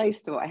near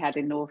close to what I had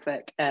in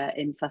Norfolk,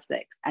 in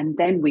Sussex. And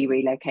then we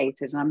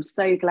relocated. And I'm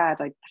so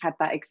glad I had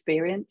that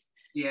experience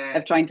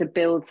of trying to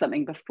build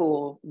something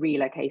before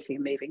relocating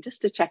and moving,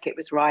 just to check it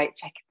was right,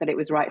 check that it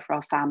was right for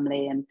our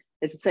family. And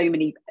there's so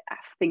many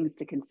things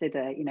to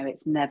consider. You know,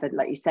 it's never,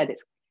 like you said,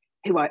 it's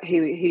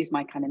who's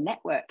my kind of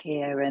network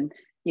here, and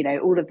you know,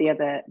 all of the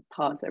other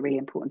parts that are really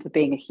important to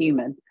being a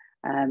human.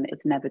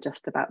 It's never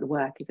just about the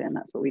work, is it? And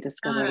that's what we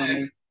discover when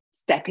we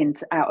step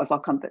into out of our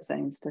comfort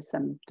zones to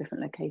some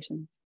different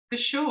locations. For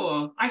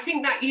sure. I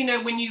think that, you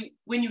know, when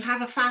you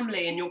have a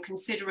family and you're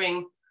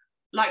considering,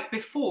 like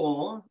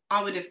before,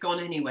 I would have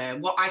gone anywhere.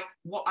 What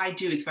I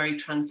do is very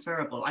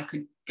transferable. I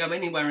could go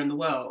anywhere in the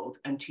world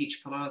and teach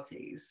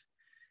Pilates.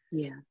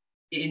 Yeah.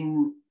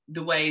 In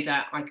the way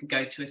that I could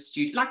go to a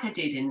studio, like I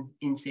did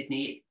in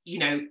Sydney, you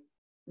know,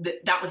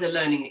 that was a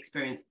learning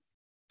experience.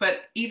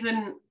 But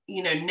even,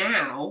 you know,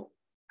 now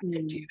I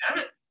could do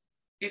that.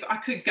 If I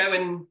could go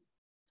and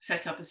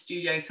set up a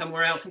studio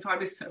somewhere else, if I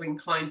was so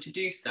inclined to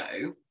do so,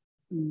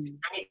 and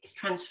it's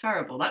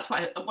transferable. That's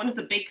why one of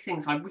the big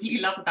things I really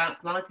love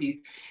about Pilates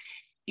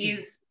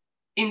is,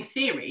 in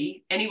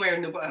theory, anywhere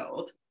in the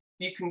world,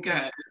 you can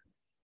go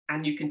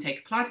and you can take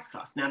a Pilates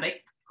class. Now, of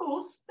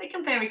course, they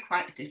can vary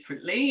quite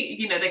differently,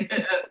 you know, they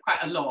quite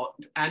a lot,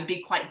 and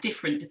be quite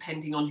different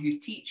depending on who's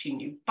teaching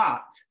you.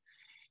 But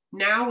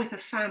now with a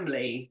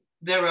family,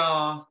 there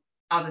are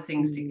other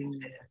things to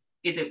consider.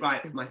 Is it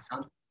right for my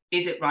son?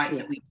 Is it right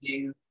that we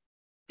do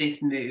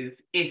this move?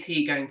 Is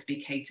he going to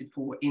be catered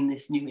for in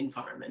this new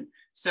environment?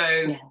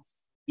 So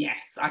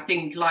yes, I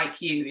think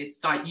like you,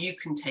 it's like you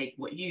can take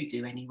what you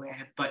do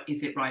anywhere, but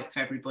is it right for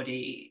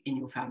everybody in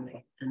your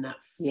family? And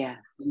that's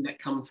that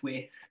comes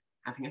with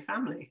having a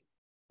family.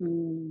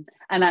 And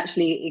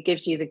actually it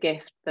gives you the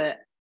gift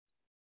that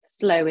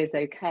slow is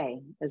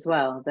okay as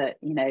well, that,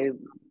 you know,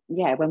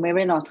 when we're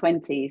in our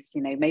 20s,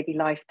 you know, maybe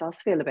life does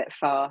feel a bit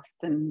fast,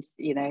 and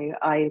you know,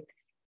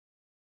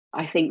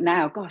 I think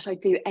now, gosh, I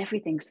do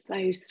everything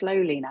so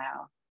slowly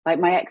now. Like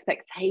my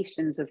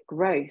expectations of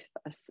growth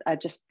are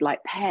just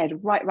like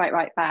pared right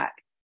back.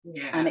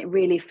 And it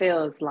really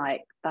feels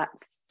like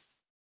that's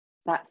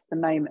the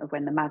moment of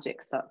when the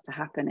magic starts to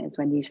happen, is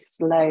when you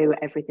slow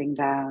everything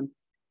down.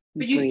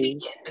 But you see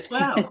it as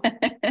well.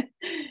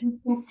 You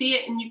can see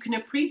it and you can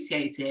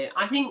appreciate it.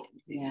 I think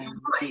you're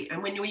right.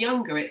 And when you're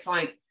younger, it's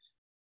like,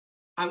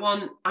 I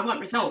want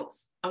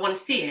results. I want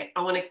to see it.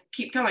 I want to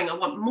keep going. I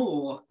want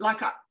more.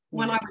 Like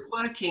when I was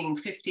working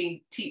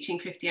teaching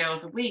 50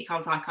 hours a week, I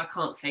was like, I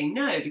can't say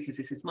no, because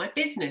this is my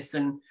business,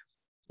 and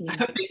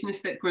a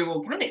business that grew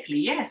organically,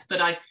 yes,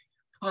 but I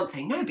can't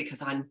say no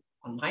because I'm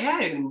on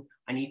my own.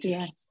 I need to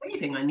keep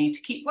saving. I need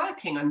to keep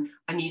working. And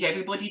I need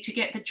everybody to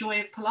get the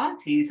joy of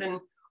Pilates. And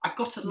I've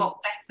got a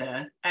lot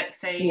better at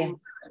saying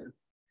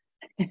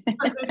no.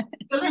 But there's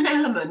still an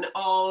element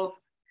of,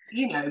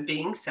 you know,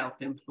 being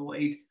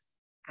self-employed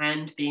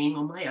and being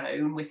on my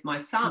own with my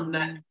son.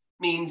 That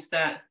means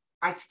that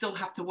I still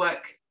have to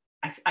work.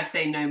 I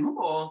say no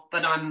more,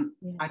 but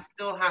I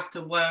still have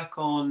to work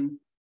on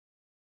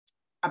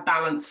a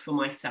balance for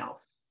myself.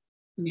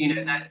 You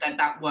know,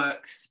 that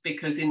works,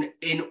 because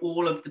in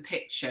all of the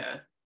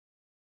picture,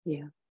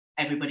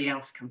 everybody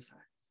else comes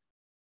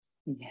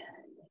first.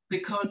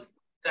 Because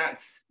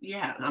that's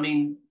I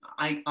mean,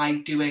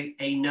 I do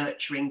a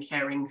nurturing,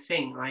 caring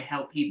thing. I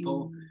help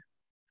people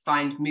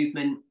find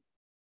movement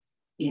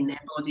in their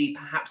body,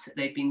 perhaps that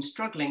they've been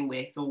struggling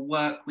with, or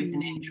work with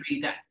an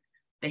injury that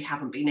they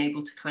haven't been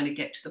able to kind of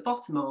get to the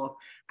bottom of.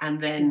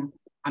 And then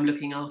I'm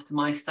looking after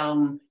my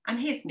son and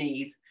his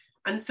needs.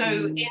 And so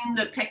in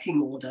the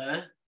pecking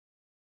order,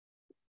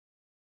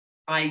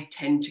 I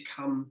tend to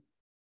come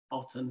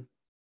bottom.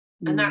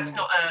 And that's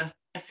not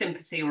a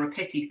sympathy or a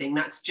pity thing.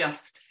 That's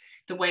just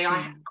the way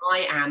I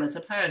am as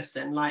a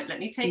person. Like, let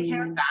me take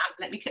care of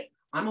that.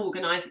 I'm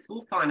organized. It's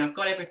all fine. I've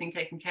got everything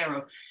taken care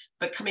of.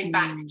 But coming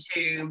back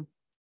to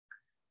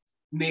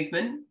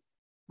movement,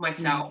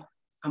 myself,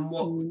 and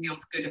what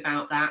feels good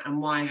about that, and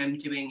why I'm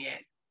doing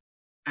it,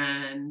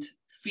 and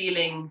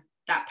feeling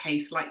that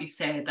pace, like you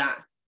said, that,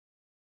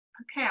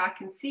 okay, I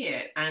can see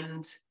it,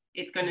 and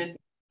it's going to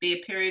be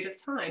a period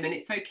of time, and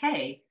it's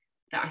okay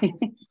that I can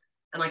see it,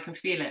 and I can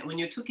feel it. When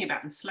you're talking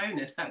about the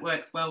slowness, that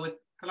works well with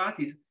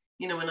Pilates.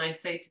 You know, when I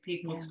say to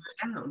people, slow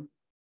down,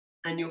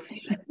 and you'll feel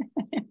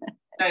it.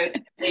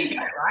 So there you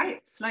go, right?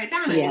 Slow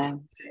down,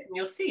 and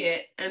you'll see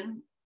it,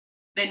 and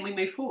then we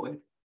move forward.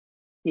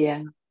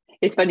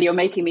 It's funny, you're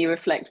making me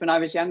reflect when I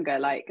was younger.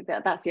 Like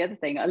that's the other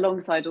thing,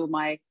 alongside all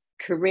my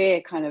career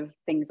kind of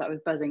things that I was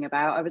buzzing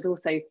about, I was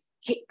also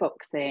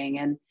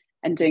kickboxing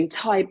and doing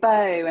Tai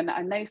Bo and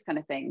those kind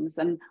of things,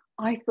 and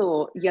I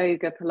thought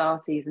yoga,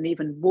 Pilates, and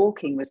even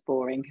walking was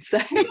boring. So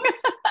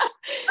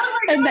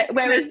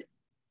whereas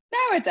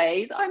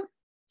nowadays I'm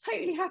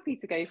totally happy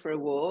to go for a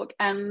walk,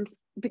 and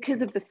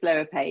because of the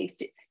slower pace.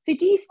 So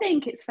do you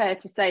think it's fair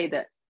to say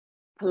that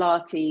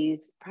Pilates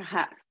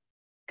perhaps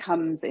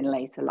comes in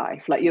later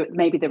life, like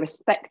maybe the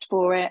respect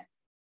for it.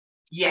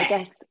 Yes. I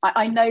guess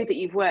I know that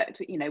you've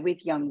worked,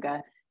 with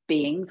younger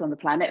beings on the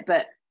planet,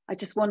 but I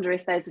just wonder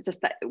if there's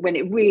just that when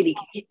it really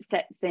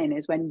sets in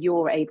is when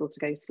you're able to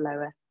go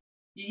slower.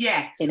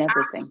 Yes, in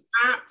everything.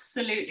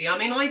 Absolutely. I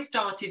mean, I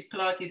started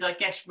Pilates, I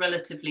guess,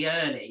 relatively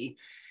early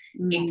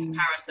in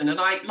comparison. And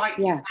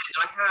you said,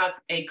 I have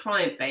a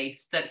client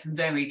base that's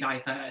very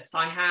diverse.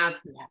 I have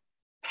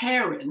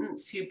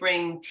parents who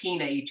bring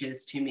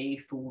teenagers to me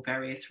for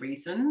various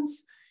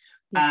reasons.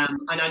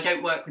 And I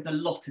don't work with a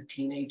lot of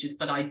teenagers,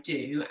 but I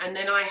do. And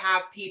then I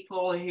have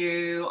people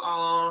who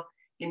are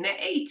in their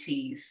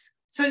 80s.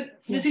 So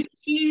there's a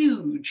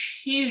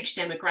huge, huge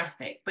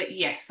demographic. But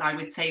yes, I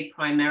would say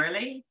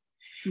primarily.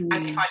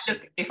 And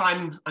if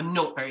I'm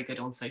not very good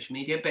on social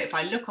media, but if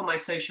I look on my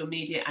social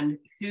media and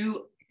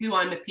who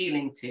I'm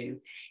appealing to,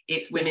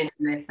 it's women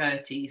in their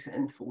 30s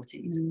and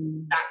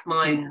 40s. That's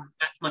my,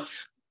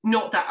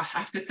 not that I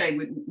have to say,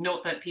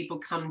 not that people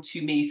come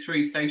to me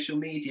through social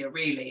media,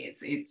 really.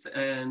 It's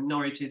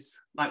Norwich is,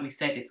 like we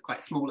said, it's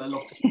quite small, a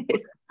lot of people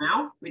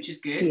now, which is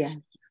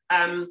good.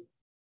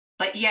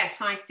 But yes,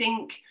 I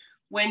think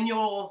when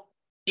you're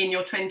in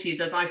your 20s,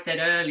 as I said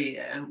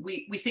earlier,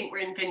 we think we're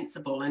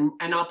invincible,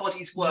 and our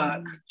bodies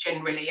work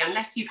generally,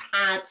 unless you've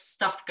had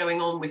stuff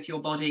going on with your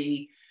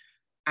body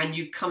and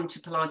you've come to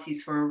Pilates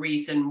for a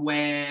reason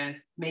where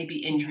maybe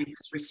injury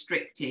has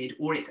restricted,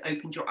 or it's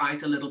opened your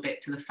eyes a little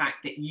bit to the fact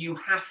that you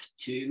have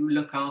to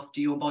look after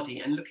your body.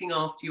 And looking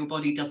after your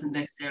body doesn't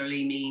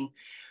necessarily mean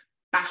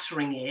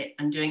battering it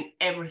and doing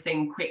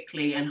everything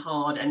quickly and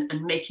hard and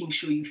making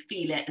sure you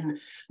feel it and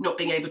not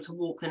being able to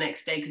walk the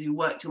next day because you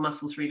worked your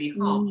muscles really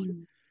hard.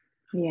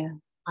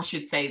 I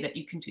should say that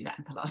you can do that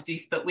in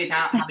Pilates, but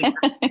without having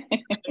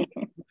to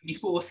be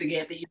forcing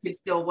it, that you can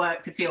still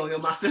work to feel your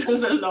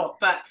muscles a lot.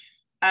 But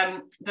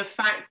the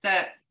fact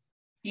that,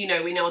 in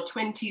our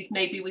 20s,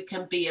 maybe we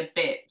can be a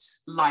bit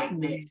like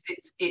this.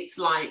 It's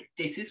like,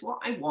 this is what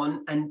I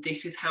want and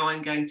this is how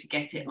I'm going to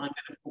get it, and I'm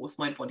going to force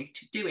my body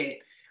to do it.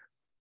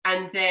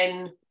 And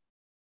then,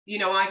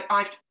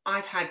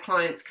 I've had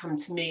clients come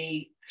to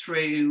me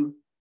through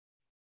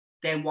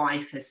their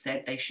wife has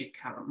said they should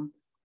come,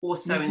 or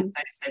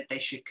so-and-so said they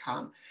should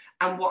come.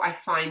 And what I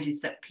find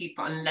is that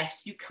people,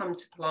 unless you come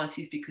to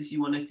Pilates because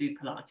you want to do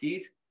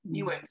Pilates,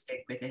 you won't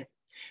stick with it.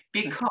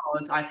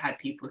 Because I've had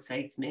people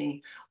say to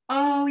me,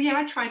 oh yeah,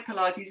 I tried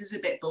Pilates, it was a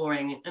bit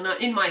boring. And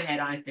in my head,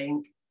 I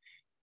think,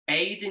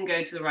 A, you didn't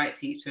go to the right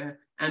teacher,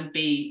 and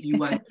B, you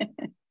weren't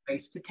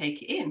supposed to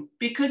take it in,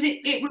 because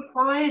it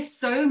requires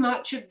so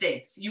much of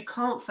this. You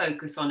can't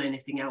focus on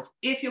anything else.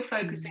 If you're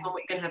focusing on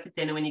what you're going to have for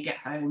dinner when you get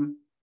home,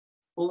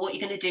 or what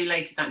you're going to do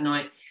later that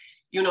night,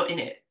 you're not in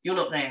it. You're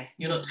not there.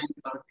 You're not doing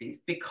Pilates,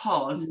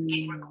 because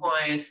it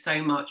requires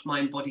so much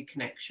mind-body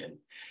connection.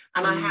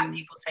 And I have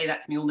people say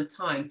that to me all the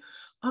time.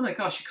 Oh my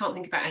gosh, you can't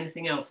think about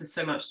anything else. There's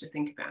so much to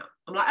think about.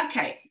 I'm like,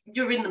 okay,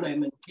 you're in the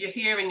moment. You're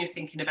here and you're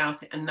thinking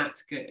about it, and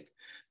that's good.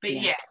 But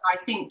yes, I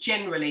think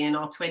generally in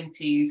our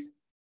 20s,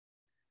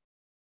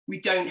 we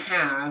don't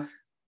have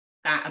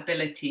that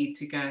ability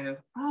to go,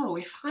 oh,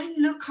 if I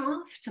look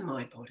after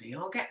my body,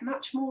 I'll get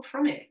much more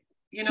from it.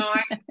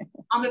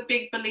 I'm a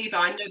big believer.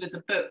 I know there's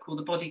a book called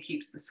The Body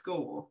Keeps the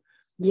Score.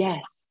 Yes.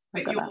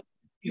 But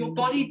your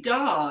body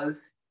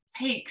does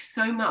take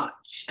so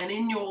much. And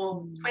in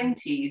your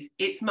 20s,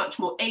 it's much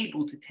more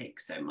able to take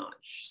so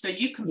much. So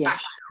you can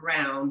bash it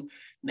around.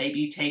 Maybe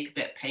you take a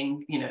bit of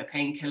pain, a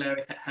painkiller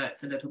if it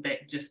hurts a little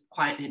bit, just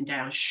quieten it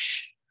down.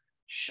 Shh,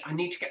 I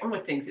need to get on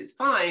with things. It's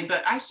fine.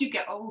 But as you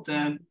get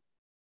older,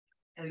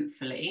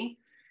 hopefully,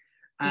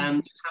 you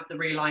have the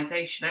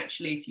realization,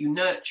 actually, if you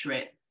nurture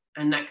it,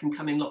 and that can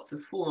come in lots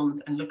of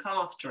forms, and look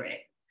after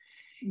it,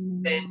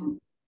 then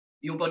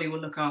your body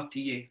will look after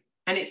you.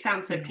 And it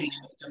sounds so cliche,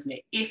 doesn't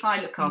it? If I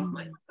look after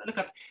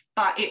myself,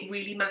 but it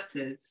really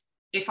matters.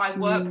 If I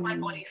work my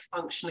body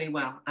functionally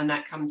well, and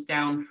that comes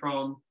down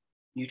from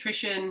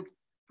nutrition,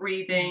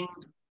 breathing,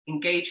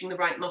 engaging the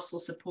right muscle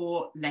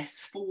support,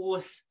 less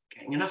force,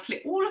 getting enough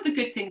sleep, all of the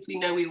good things we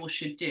know we all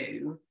should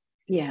do.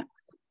 Yeah.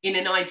 In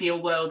an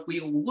ideal world, we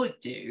all would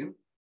do.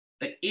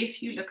 But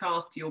if you look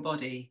after your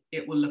body,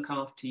 it will look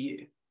after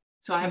you.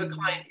 So I have a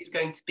client who's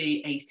going to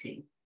be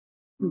 80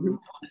 on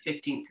the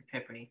 15th of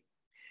February.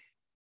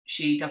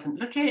 She doesn't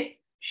look it.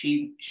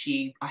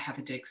 I have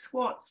her doing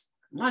squats,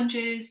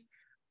 lunges.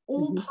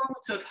 All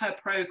part of her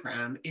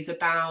program is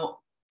about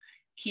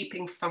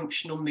keeping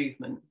functional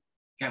movement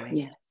going.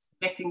 Yes.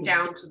 Getting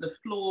down to the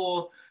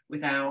floor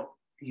without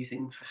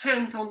using her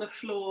hands on the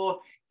floor.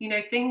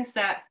 Things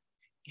that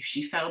if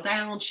she fell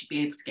down, she'd be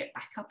able to get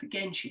back up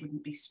again. She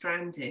wouldn't be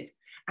stranded.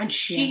 And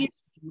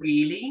she's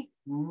really,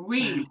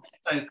 really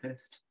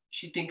focused.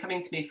 She's been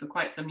coming to me for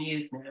quite some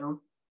years now,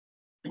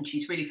 and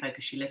she's really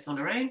focused. She lives on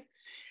her own,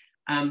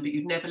 but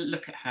you'd never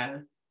look at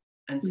her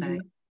and say,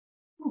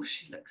 oh,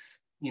 she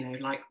looks,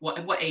 like,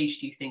 what age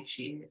do you think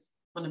she is?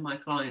 One of my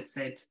clients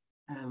said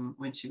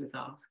when she was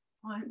asked,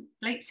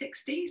 late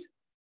 60s.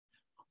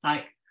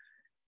 Like,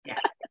 yeah,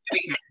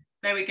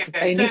 there we go.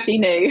 Only she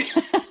knew.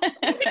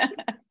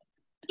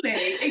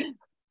 Exactly.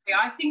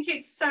 I think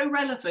it's so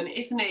relevant,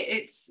 isn't it?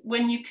 It's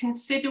when you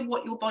consider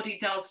what your body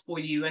does for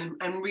you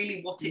and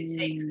really what it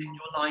takes in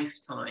your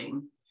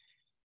lifetime.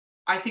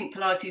 I think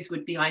Pilates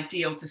would be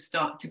ideal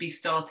to be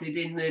started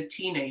in the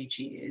teenage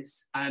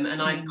years. And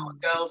I've got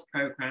a girls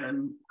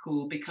program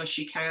called Because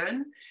She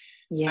Can,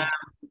 yes,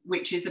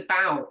 which is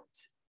about,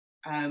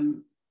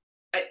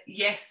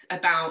 yes,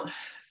 about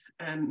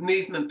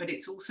movement, but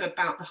it's also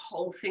about the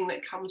whole thing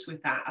that comes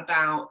with that,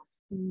 about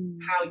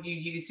how you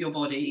use your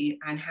body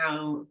and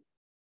how,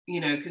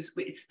 because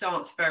it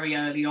starts very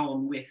early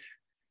on with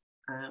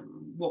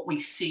what we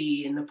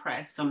see in the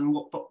press and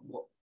what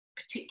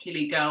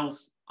particularly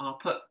girls are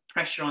put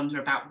pressure under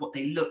about what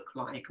they look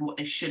like and what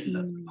they should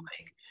look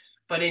like.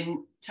 But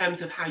in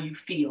terms of how you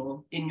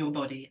feel in your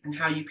body and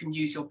how you can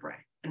use your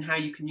breath and how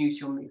you can use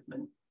your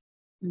movement,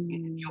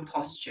 your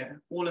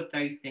posture, all of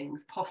those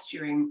things,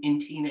 posturing in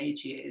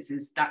teenage years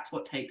that's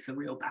what takes a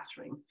real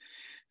battering.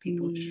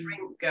 People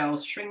shrink,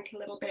 girls shrink a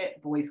little bit,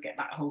 boys get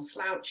that whole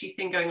slouchy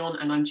thing going on,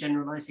 and I'm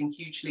generalizing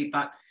hugely,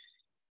 but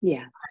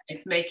yeah,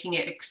 it's making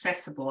it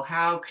accessible.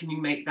 How can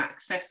you make that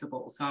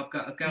accessible? So I've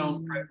got a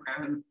girls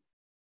program.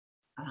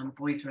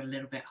 Boys are a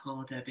little bit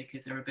harder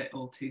because they're a bit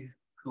all too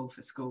cool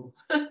for school.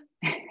 But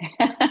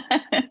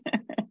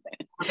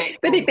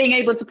it being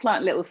able to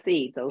plant little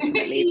seeds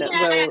ultimately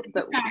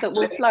that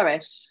will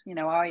flourish.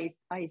 I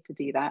used to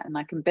do that, and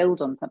I can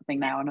build on something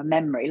now, on a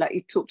memory. Like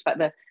you talked about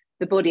the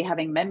body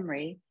having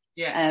memory.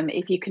 Yeah.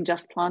 If you can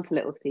just plant a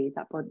little seed,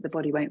 the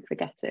body won't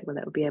forget it. Well,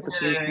 it will be able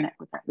to reconnect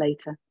with that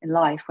later in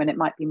life when it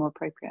might be more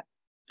appropriate.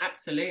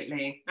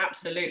 Absolutely.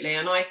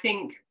 And I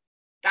think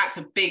that's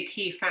a big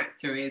key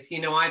factor is,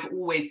 I've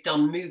always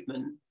done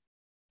movement.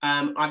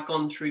 I've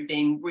gone through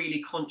being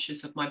really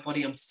conscious of my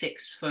body. I'm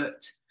 6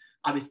 foot.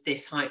 I was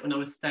this height when I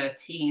was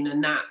 13.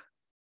 And that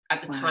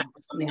at the time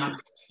was something I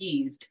was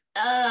teased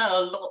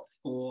a lot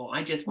for.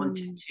 I just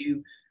wanted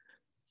to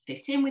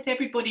fit in with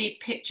everybody.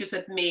 Pictures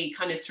of me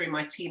kind of through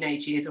my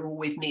teenage years are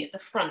always me at the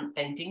front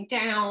bending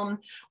down,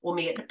 or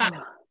me at the back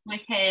of my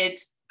head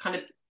kind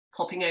of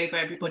popping over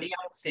everybody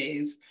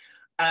else's.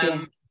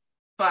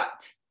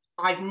 But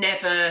I've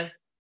never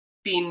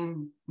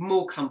been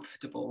more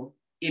comfortable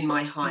in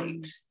my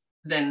height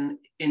than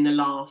in the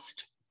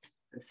last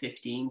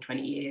 15,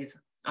 20 years.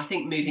 I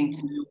think moving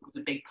to New York was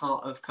a big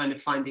part of kind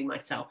of finding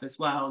myself as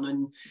well.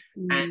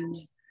 And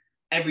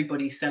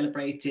everybody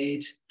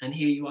celebrated, and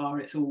here you are,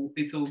 it's all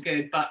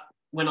good. But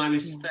when I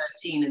was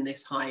 13 in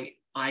this height,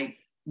 I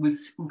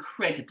was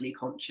incredibly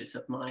conscious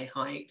of my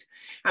height.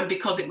 And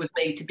because it was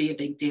made to be a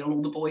big deal,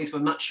 all the boys were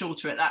much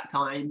shorter at that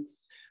time.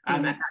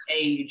 At that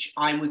age,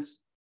 I was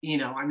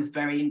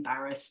very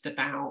embarrassed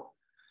about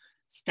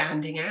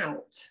standing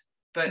out.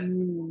 But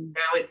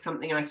now it's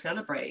something I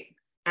celebrate.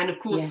 And of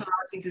course,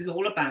 Pilates is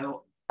all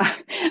about.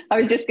 I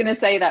was just going to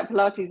say that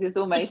Pilates is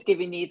almost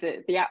giving you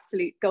the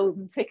absolute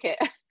golden ticket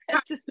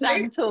to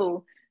stand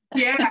tall.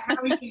 How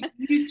you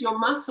use your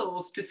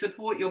muscles to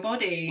support your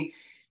body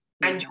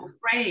and your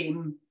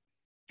frame.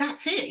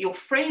 That's it. Your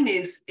frame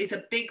is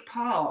a big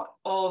part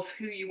of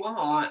who you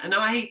are. And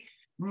I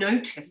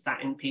notice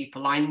that in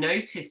people. I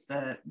notice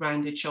the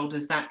rounded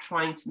shoulders, that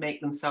trying to make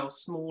themselves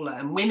smaller,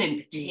 and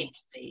women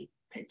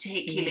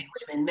particularly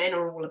women. Men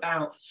are all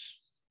about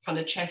kind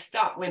of chest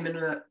up. Women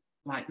are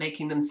like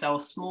making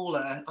themselves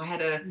smaller. I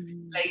had a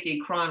lady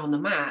cry on the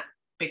mat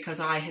because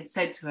I had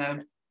said to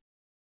her,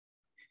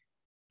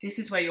 this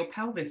is where your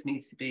pelvis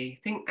needs to be.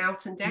 Think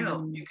out and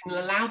down. You can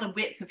allow the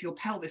width of your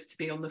pelvis to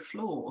be on the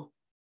floor.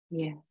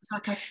 Yeah. It's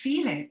like, I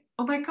feel it.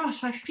 Oh my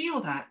gosh, I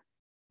feel that.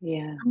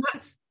 Yeah. And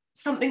that's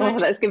something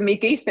that's giving me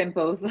goose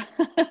pimples.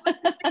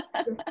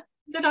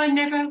 that I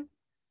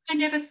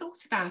never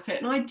thought about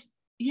it. And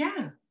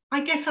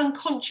I guess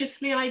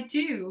unconsciously I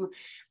do.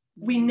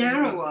 We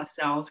narrow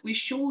ourselves, we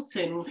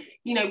shorten,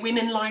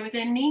 women lie with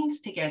their knees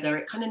together.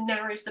 It kind of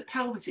narrows the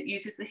pelvis. It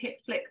uses the hip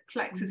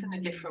flexors in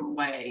a different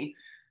way.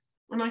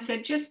 And I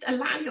said, just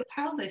allow your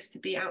pelvis to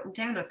be out and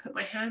down. I put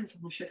my hands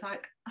on. She was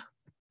like,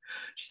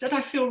 she said,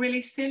 I feel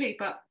really silly,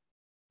 but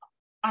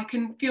I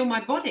can feel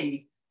my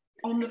body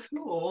on the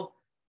floor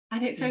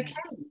and it's okay.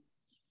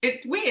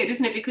 It's weird,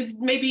 isn't it? Because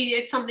maybe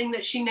it's something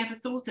that she never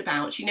thought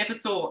about. She never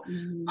thought,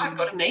 I've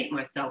got to make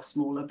myself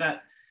smaller.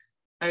 But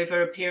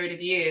over a period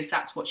of years,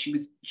 that's what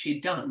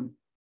she'd done.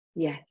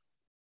 Yes.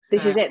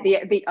 This is it.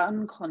 The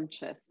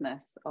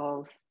unconsciousness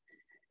of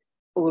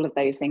all of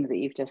those things that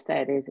you've just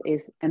said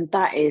and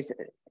that is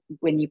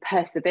when you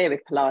persevere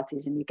with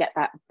Pilates and you get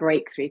that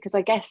breakthrough. Because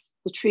I guess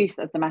the truth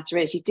of the matter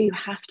is you do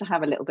have to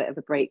have a little bit of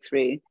a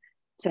breakthrough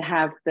to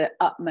have the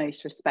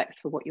utmost respect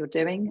for what you're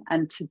doing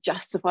and to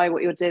justify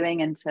what you're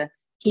doing and to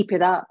keep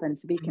it up and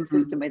to be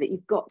consistent with it.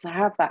 You've got to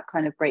have that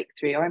kind of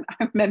breakthrough. I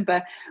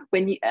remember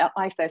when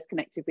I first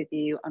connected with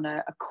you on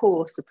a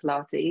course of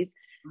Pilates,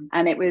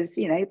 and it was,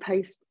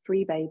 post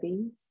 3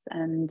 babies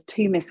and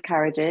 2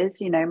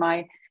 miscarriages,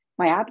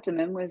 my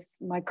abdomen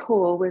my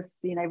core was,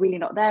 really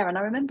not there. And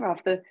I remember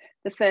after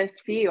the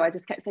first few, I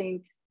just kept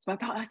saying to my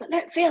partner, I was like,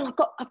 look, Phil,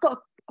 I've got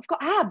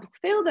abs,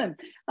 feel them.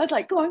 I was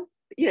like, go on,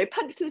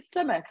 punch to the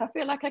stomach. I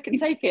feel like I can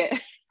take it.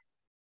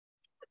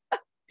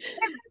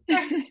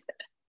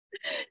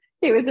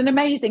 It was an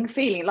amazing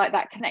feeling, like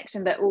that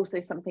connection, that also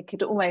something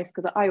could almost,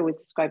 because I always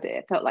described it,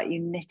 it felt like you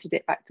knitted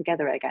it back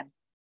together again.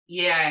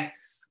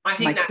 Yes, I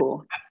think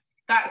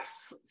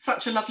that's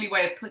such a lovely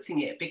way of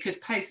putting it, because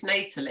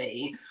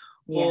postnatally,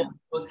 or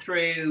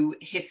through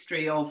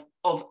history of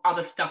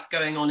other stuff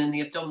going on in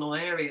the abdominal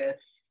area,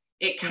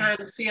 it can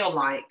feel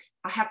like,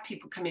 I have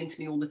people come into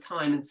me all the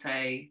time and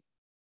say,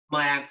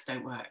 my abs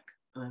don't work,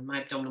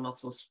 my abdominal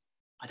muscles,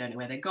 I don't know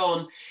where they're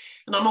gone.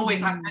 And I'm always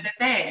like, well, they're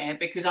there,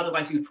 because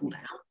otherwise you'd fall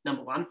down,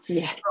 number one.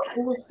 Yes. But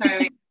also,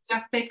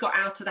 just they've got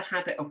out of the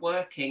habit of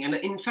working. And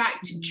in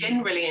fact,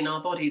 generally in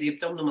our body, the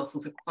abdominal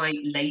muscles are quite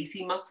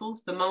lazy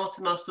muscles. The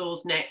mater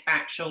muscles, neck,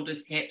 back,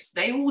 shoulders, hips,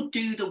 they all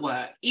do the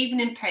work.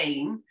 Even in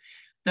pain,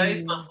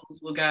 those muscles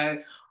will go,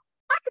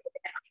 I can do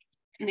it.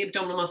 And the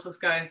abdominal muscles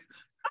go,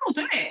 I'll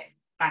do it.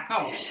 Back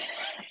off.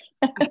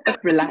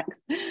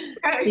 Relax.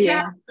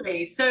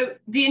 Exactly. So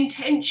the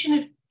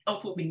intention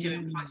of what we do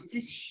in Pilates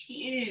is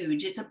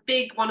huge. It's a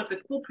big, one of the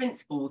core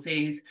principles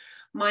is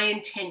my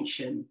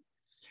intention.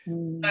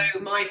 So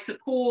my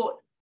support,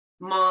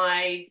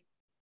 I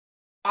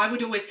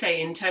would always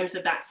say, in terms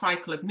of that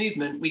cycle of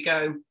movement, we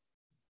go,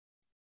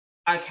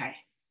 okay,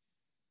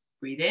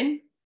 breathe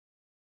in,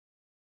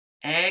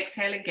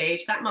 exhale,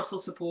 engage that muscle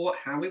support,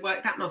 how we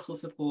work that muscle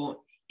support,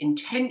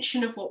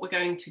 intention of what we're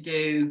going to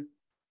do,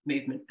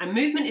 movement. And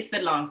movement is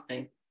the last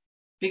thing,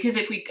 because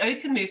if we go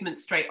to movement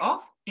straight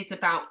off, it's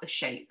about the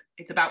shape.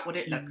 It's about what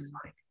it looks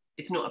like.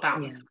 It's not about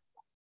the support.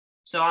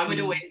 So I would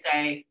always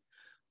say,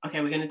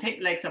 okay, we're going to take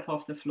the legs up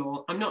off the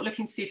floor. I'm not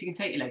looking to see if you can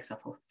take your legs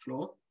up off the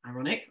floor.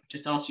 Ironic, I've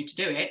just asked you to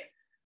do it.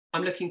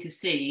 I'm looking to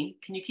see,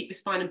 can you keep your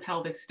spine and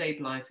pelvis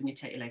stabilized when you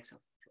take your legs off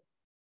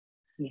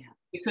the floor? Yeah.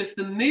 Because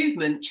the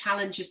movement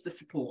challenges the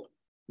support.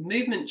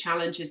 Movement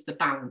challenges the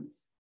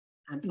balance.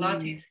 And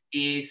Pilates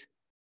is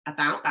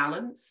about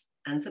balance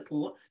and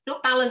support.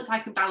 Not balance, I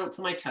can balance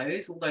on my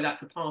toes, although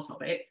that's a part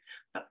of it,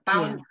 but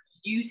balance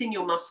using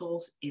your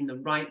muscles in the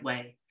right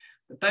way.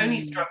 The bony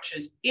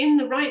structures in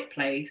the right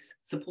place,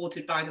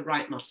 supported by the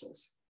right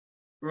muscles,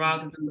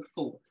 rather than the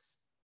force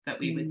that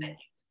we would then use.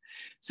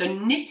 So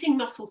knitting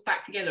muscles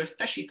back together,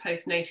 especially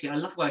postnatally, I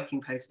love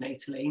working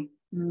postnatally,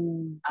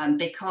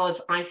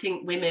 because I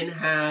think women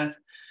have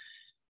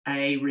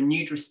a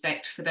renewed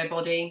respect for their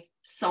body.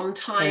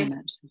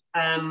 Sometimes,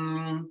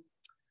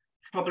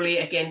 probably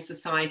again,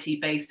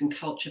 society-based and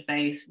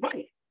culture-based,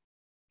 right,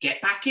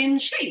 get back in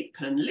shape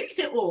and lose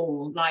it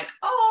all. Like,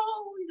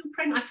 oh, you're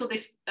pregnant. I saw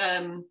this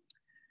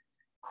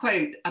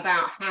quote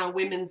about how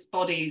women's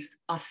bodies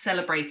are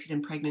celebrated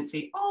in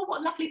pregnancy. Oh,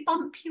 what a lovely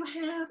bump you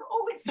have.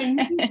 Oh, it's so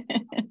nice.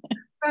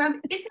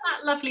 Isn't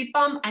that lovely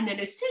bump? And then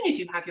as soon as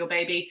you have your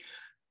baby,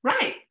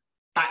 right,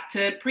 back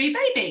to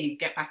pre-baby,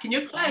 get back in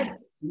your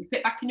clothes,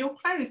 sit back in your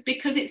clothes,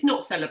 because it's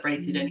not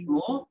celebrated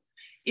anymore.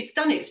 It's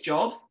done its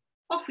job.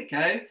 Off we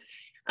go.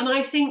 And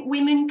I think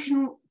women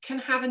can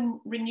have a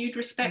renewed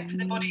respect for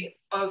the body,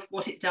 of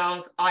what it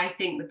does. I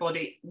think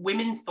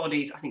women's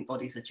bodies, I think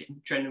bodies are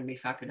generally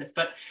fabulous,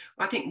 but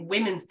I think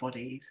women's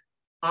bodies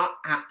are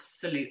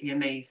absolutely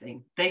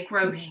amazing. They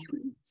grow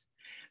humans.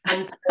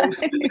 And so,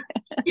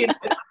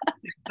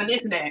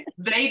 isn't it?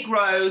 They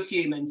grow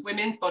humans.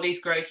 Women's bodies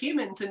grow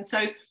humans. And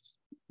so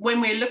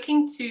when we're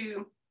looking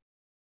to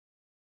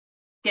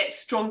get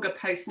stronger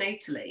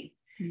postnatally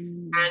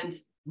and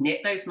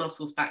knit those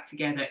muscles back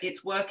together,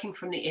 it's working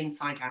from the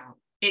inside out.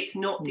 It's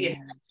not the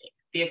aesthetic.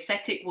 The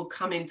aesthetic will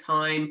come in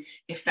time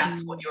if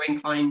that's what you're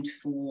inclined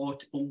for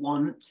or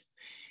want.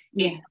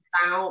 It's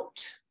about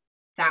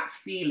that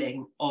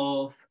feeling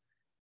of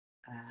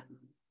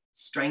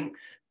strength,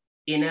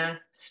 inner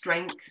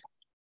strength,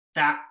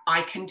 that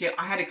I can do.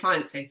 I had a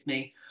client say to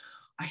me,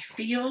 I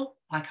feel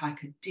like I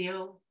could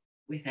deal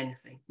with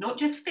anything, not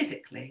just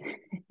physically.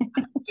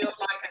 I feel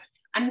like,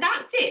 and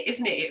that's it,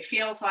 isn't it? It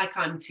feels like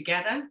I'm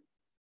together.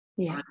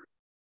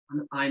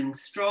 I'm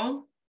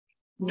strong.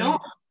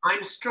 Not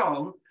I'm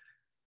strong,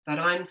 but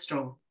I'm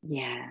strong.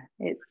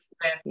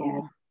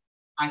 Therefore,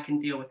 I can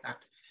deal with that.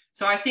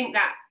 So I think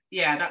that,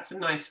 that's a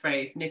nice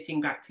phrase, knitting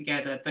back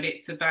together, but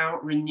it's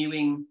about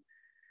renewing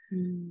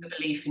the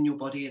belief in your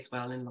body as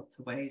well, in lots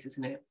of ways,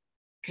 isn't it?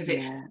 Because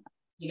it,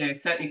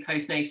 certainly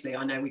postnatally,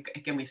 I know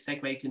we've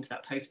segued into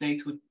that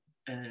postnatal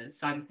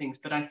side of things,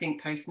 but I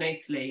think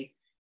postnatally,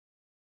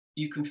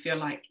 you can feel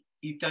like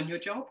you've done your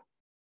job.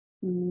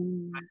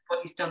 The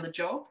body's done the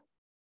job,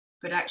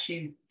 but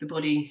actually the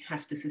body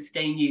has to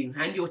sustain you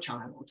and your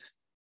child,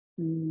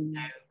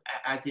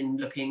 as in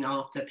looking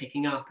after,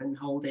 picking up and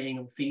holding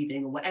or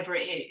feeding or whatever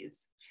it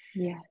is.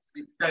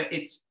 So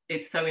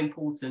it's so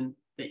important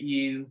that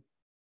you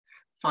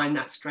find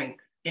that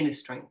strength, inner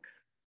strength.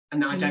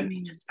 And I don't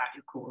mean just about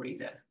your core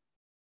either.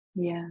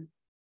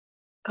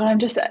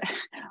 God,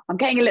 I'm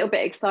getting a little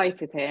bit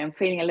excited here. I'm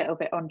feeling a little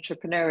bit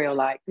entrepreneurial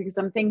like, because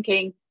I'm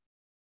thinking,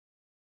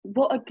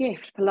 what a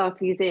gift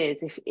Pilates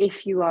is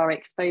if you are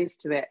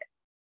exposed to it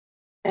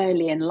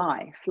early in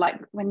life.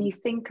 Like when you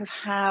think of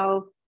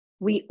how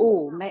we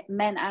all,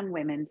 men and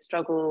women,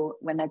 struggle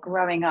when they're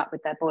growing up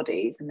with their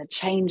bodies and the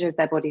changes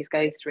their bodies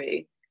go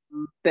through.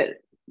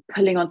 But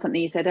pulling on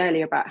something you said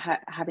earlier about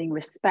having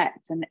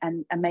respect, and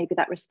maybe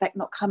that respect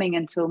not coming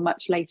until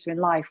much later in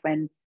life,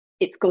 when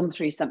it's gone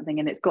through something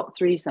and it's got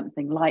through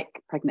something,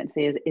 like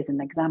pregnancy is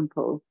an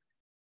example.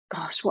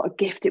 Gosh, what a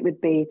gift it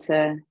would be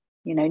to,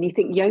 and you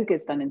think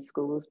yoga's done in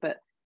schools,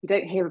 but you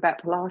don't hear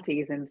about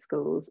Pilates in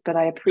schools. But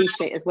I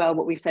appreciate as well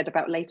what we've said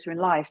about later in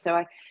life. So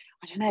I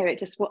don't know,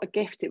 what a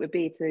gift it would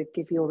be to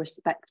give your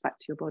respect back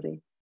to your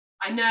body.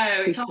 I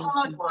know, it's a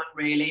hard one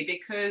really,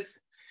 because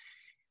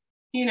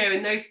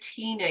in those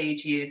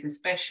teenage years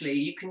especially,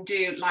 you can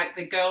do, like,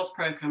 the girls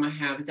program I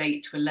have is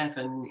 8 to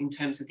 11 in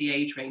terms of the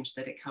age range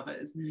that it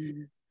covers.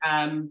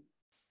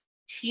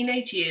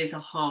 Teenage years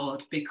are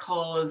hard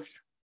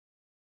because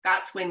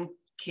that's when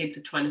kids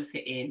are trying to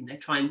fit in. They're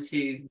trying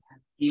to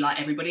be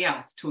like everybody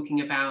else,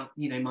 talking about,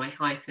 my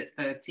height at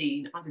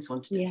 13. I just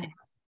wanted to fit.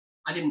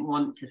 I didn't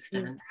want to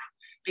stand out,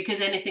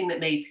 because anything that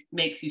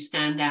makes you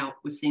stand out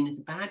was seen as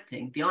a bad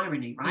thing. The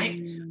irony,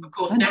 right? Of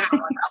course, now that's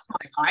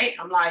my height.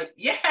 I'm like,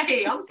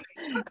 yay, I'm 6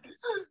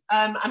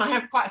 and I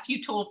have quite a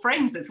few tall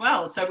friends as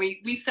well. So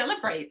we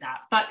celebrate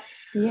that. But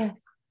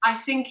yes, I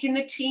think in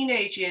the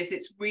teenage years,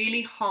 it's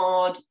really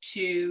hard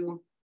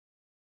to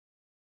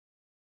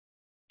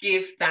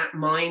give that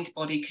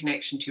mind-body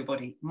connection to your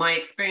body. My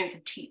experience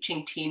of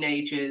teaching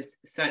teenagers,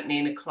 certainly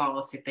in a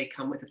class, if they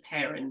come with a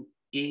parent,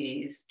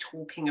 is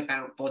talking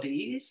about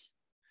bodies.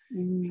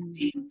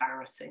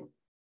 Embarrassing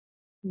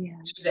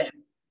to them.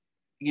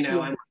 I'm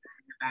saying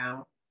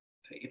about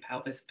put your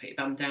pelvis, put your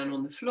bum down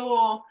on the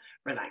floor,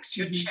 relax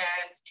your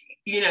chest.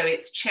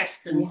 It's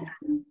chest and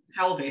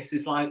pelvis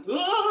is like,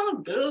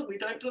 oh, we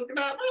don't talk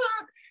about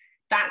that.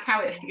 That's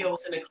how it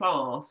feels in a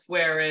class.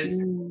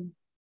 Whereas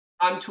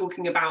I'm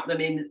talking about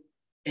them in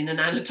an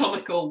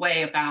anatomical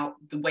way about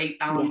the weight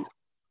balance.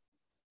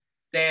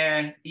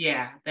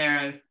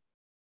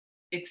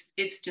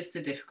 It's just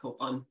a difficult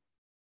one,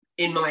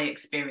 in my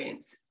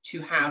experience,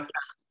 to have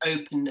that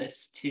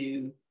openness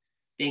to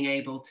being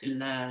able to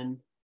learn.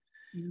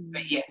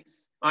 But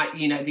yes,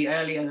 the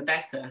earlier the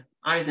better.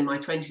 I was in my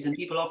 20s and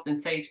people often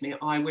say to me,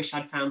 I wish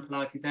I'd found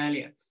Pilates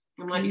earlier.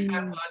 I'm like, you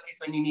found Pilates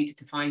when you needed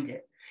to find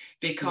it.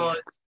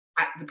 Because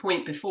at the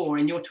point before,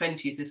 in your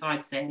 20s, if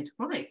I'd said,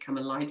 right, come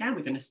and lie down,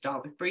 we're going to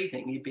start with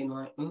breathing, you'd been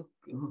like, oh,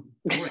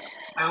 God,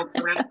 bounce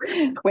around.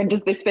 When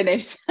does this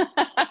finish?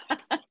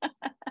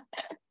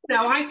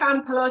 No, I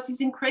found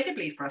Pilates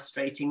incredibly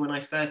frustrating when I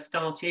first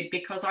started,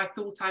 because I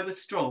thought I was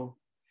strong.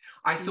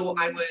 I thought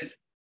I was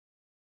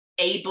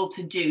able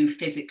to do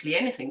physically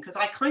anything, because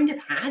I kind of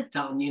had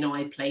done,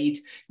 I played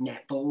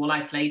netball,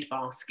 I played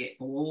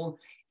basketball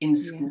in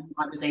school.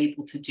 I was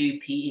able to do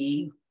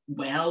PE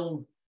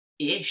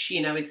well-ish.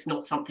 It's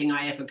not something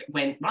I ever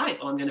went, right,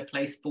 I'm going to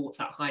play sports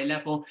at high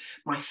level.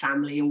 My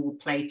family all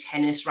play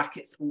tennis.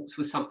 Racket sports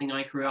was something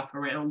I grew up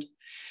around.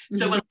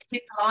 So when I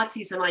did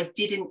Pilates and I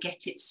didn't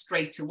get it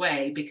straight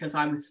away, because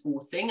I was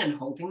forcing and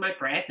holding my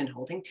breath and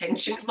holding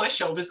tension in my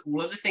shoulders,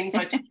 all of the things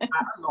I talk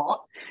about a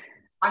lot,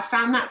 I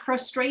found that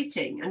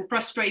frustrating. And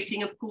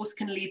frustrating, of course,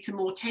 can lead to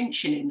more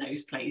tension in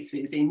those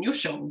places, in your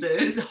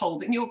shoulders,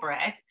 holding your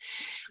breath.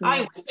 I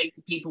always say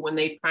to people when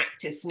they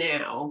practice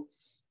now,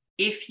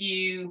 if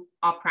you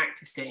are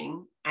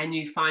practicing and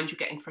you find you're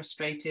getting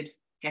frustrated,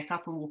 get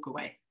up and walk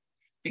away.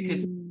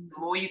 Because the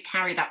more you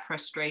carry that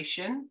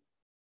frustration,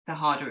 the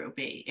harder it will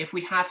be. If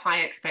we have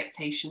high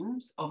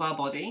expectations of our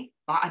body,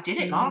 like I did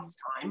it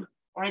last time,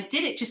 or I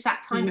did it just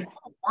that time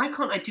before, why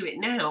can't I do it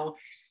now?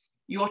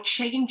 You're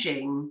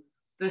changing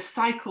the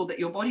cycle that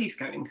your body's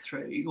going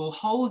through. You're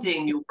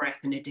holding your breath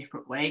in a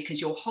different way,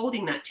 because you're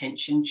holding that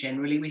tension.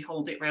 Generally, we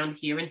hold it around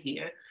here and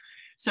here.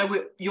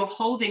 So you're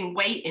holding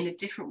weight in a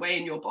different way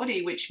in your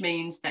body, which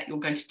means that you're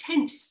going to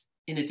tense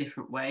in a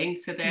different way.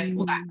 So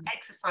therefore, that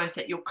exercise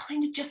that you're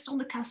kind of just on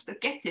the cusp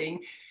of getting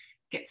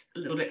gets a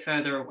little bit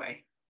further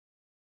away.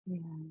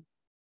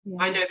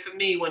 I know for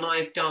me, when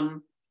I've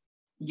done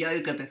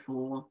yoga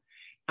before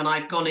and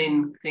I've gone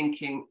in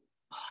thinking,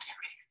 I don't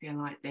really feel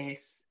like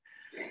this.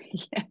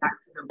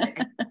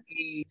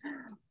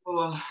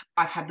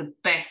 I've had the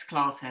best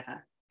class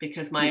ever,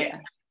 because my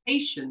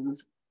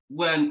expectations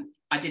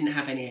I didn't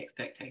have any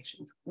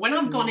expectations. When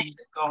I've gone in and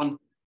gone,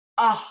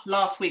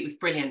 last week was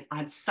brilliant, I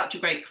had such a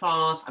great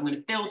class, I'm going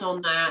to build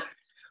on that,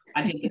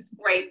 I did this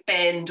great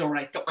bend, or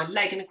I got my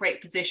leg in a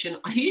great position,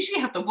 I usually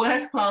have the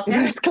worst class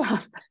ever.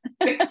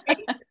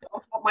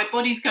 What my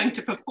body's going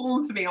to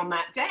perform for me on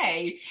that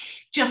day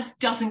just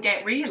doesn't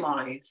get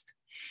realized.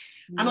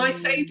 And I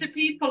say to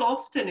people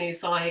often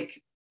is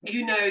like,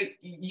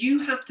 you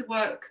have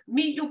to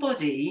meet your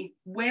body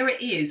where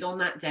it is on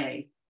that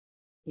day.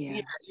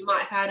 You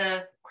might have had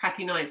a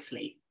crappy night's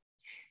sleep.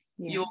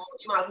 You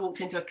might have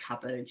walked into a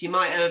cupboard. You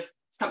might have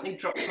something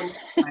dropped on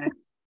your head.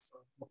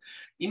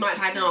 You might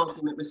have had an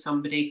argument with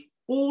somebody.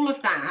 All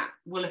of that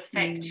will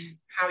affect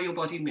how your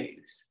body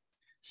moves.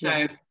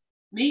 So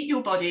meet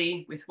your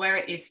body with where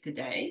it is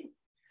today.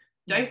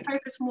 Don't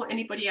focus on what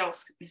anybody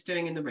else is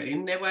doing in the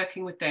room. They're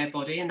working with their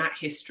body and that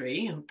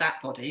history of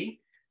that body.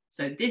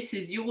 So this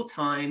is your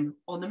time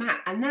on the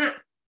mat. And that,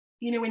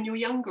 when you're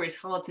younger, is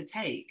hard to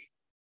take.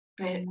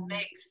 But it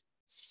makes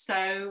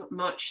so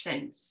much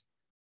sense.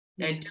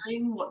 They're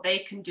doing what they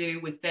can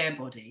do with their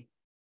body.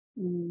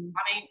 I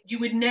mean, you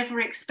would never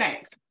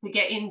expect to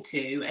get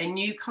into a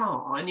new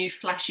car, a new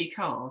flashy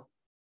car,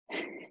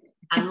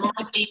 and my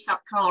beat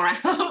up car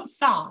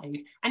outside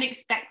and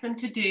expect them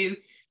to do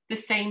the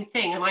same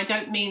thing. And I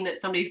don't mean that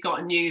somebody's got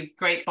a new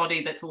great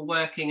body that's all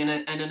working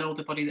and an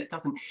older body that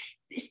doesn't.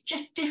 It's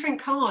just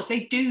different cars.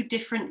 They do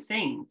different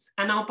things.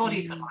 And our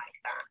bodies are like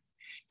that.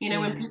 You know,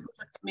 when people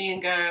look at me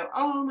and go,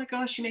 oh my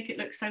gosh, you make it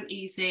look so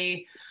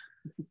easy.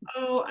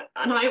 Oh,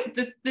 and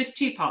there's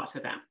two parts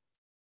of that.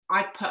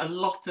 I put a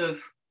lot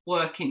of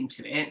work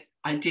into it.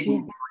 I didn't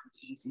find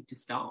it easy to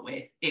start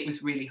with. It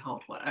was really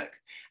hard work.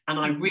 And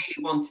I really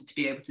wanted to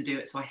be able to do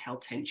it. So I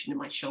held tension in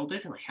my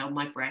shoulders and I held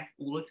my breath,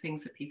 all the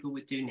things that people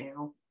would do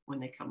now when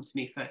they come to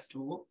me, first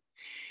of all.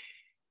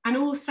 And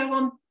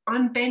also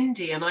I'm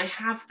bendy, and I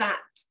have that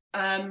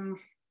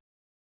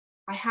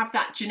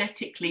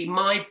genetically.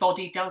 My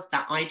body does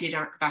that. I did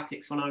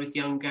acrobatics when I was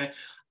younger.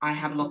 I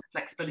have a lot of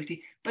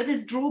flexibility, but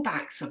there's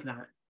drawbacks of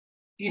that.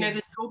 You know,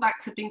 there's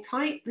drawbacks of being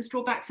tight, there's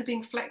drawbacks of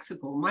being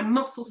flexible. My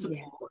muscle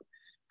support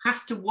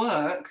has to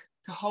work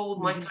to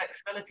hold my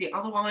flexibility.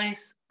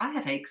 Otherwise, I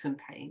have aches and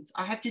pains.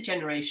 I have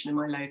degeneration in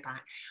my low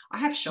back. I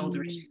have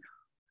shoulder issues.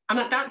 And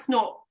that's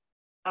not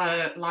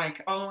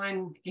like, oh,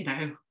 I'm, you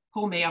know,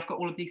 poor me, I've got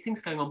all of these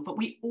things going on. But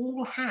we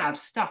all have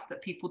stuff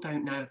that people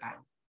don't know about.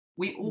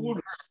 We all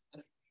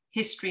have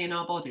history in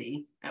our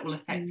body that will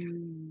affect it.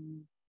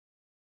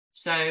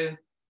 So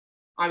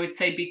I would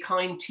say be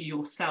kind to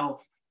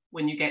yourself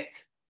when you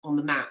get on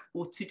the mat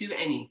or to do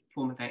any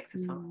form of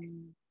exercise,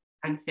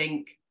 and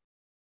think,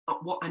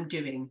 what I'm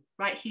doing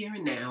right here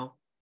and now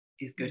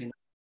is good enough.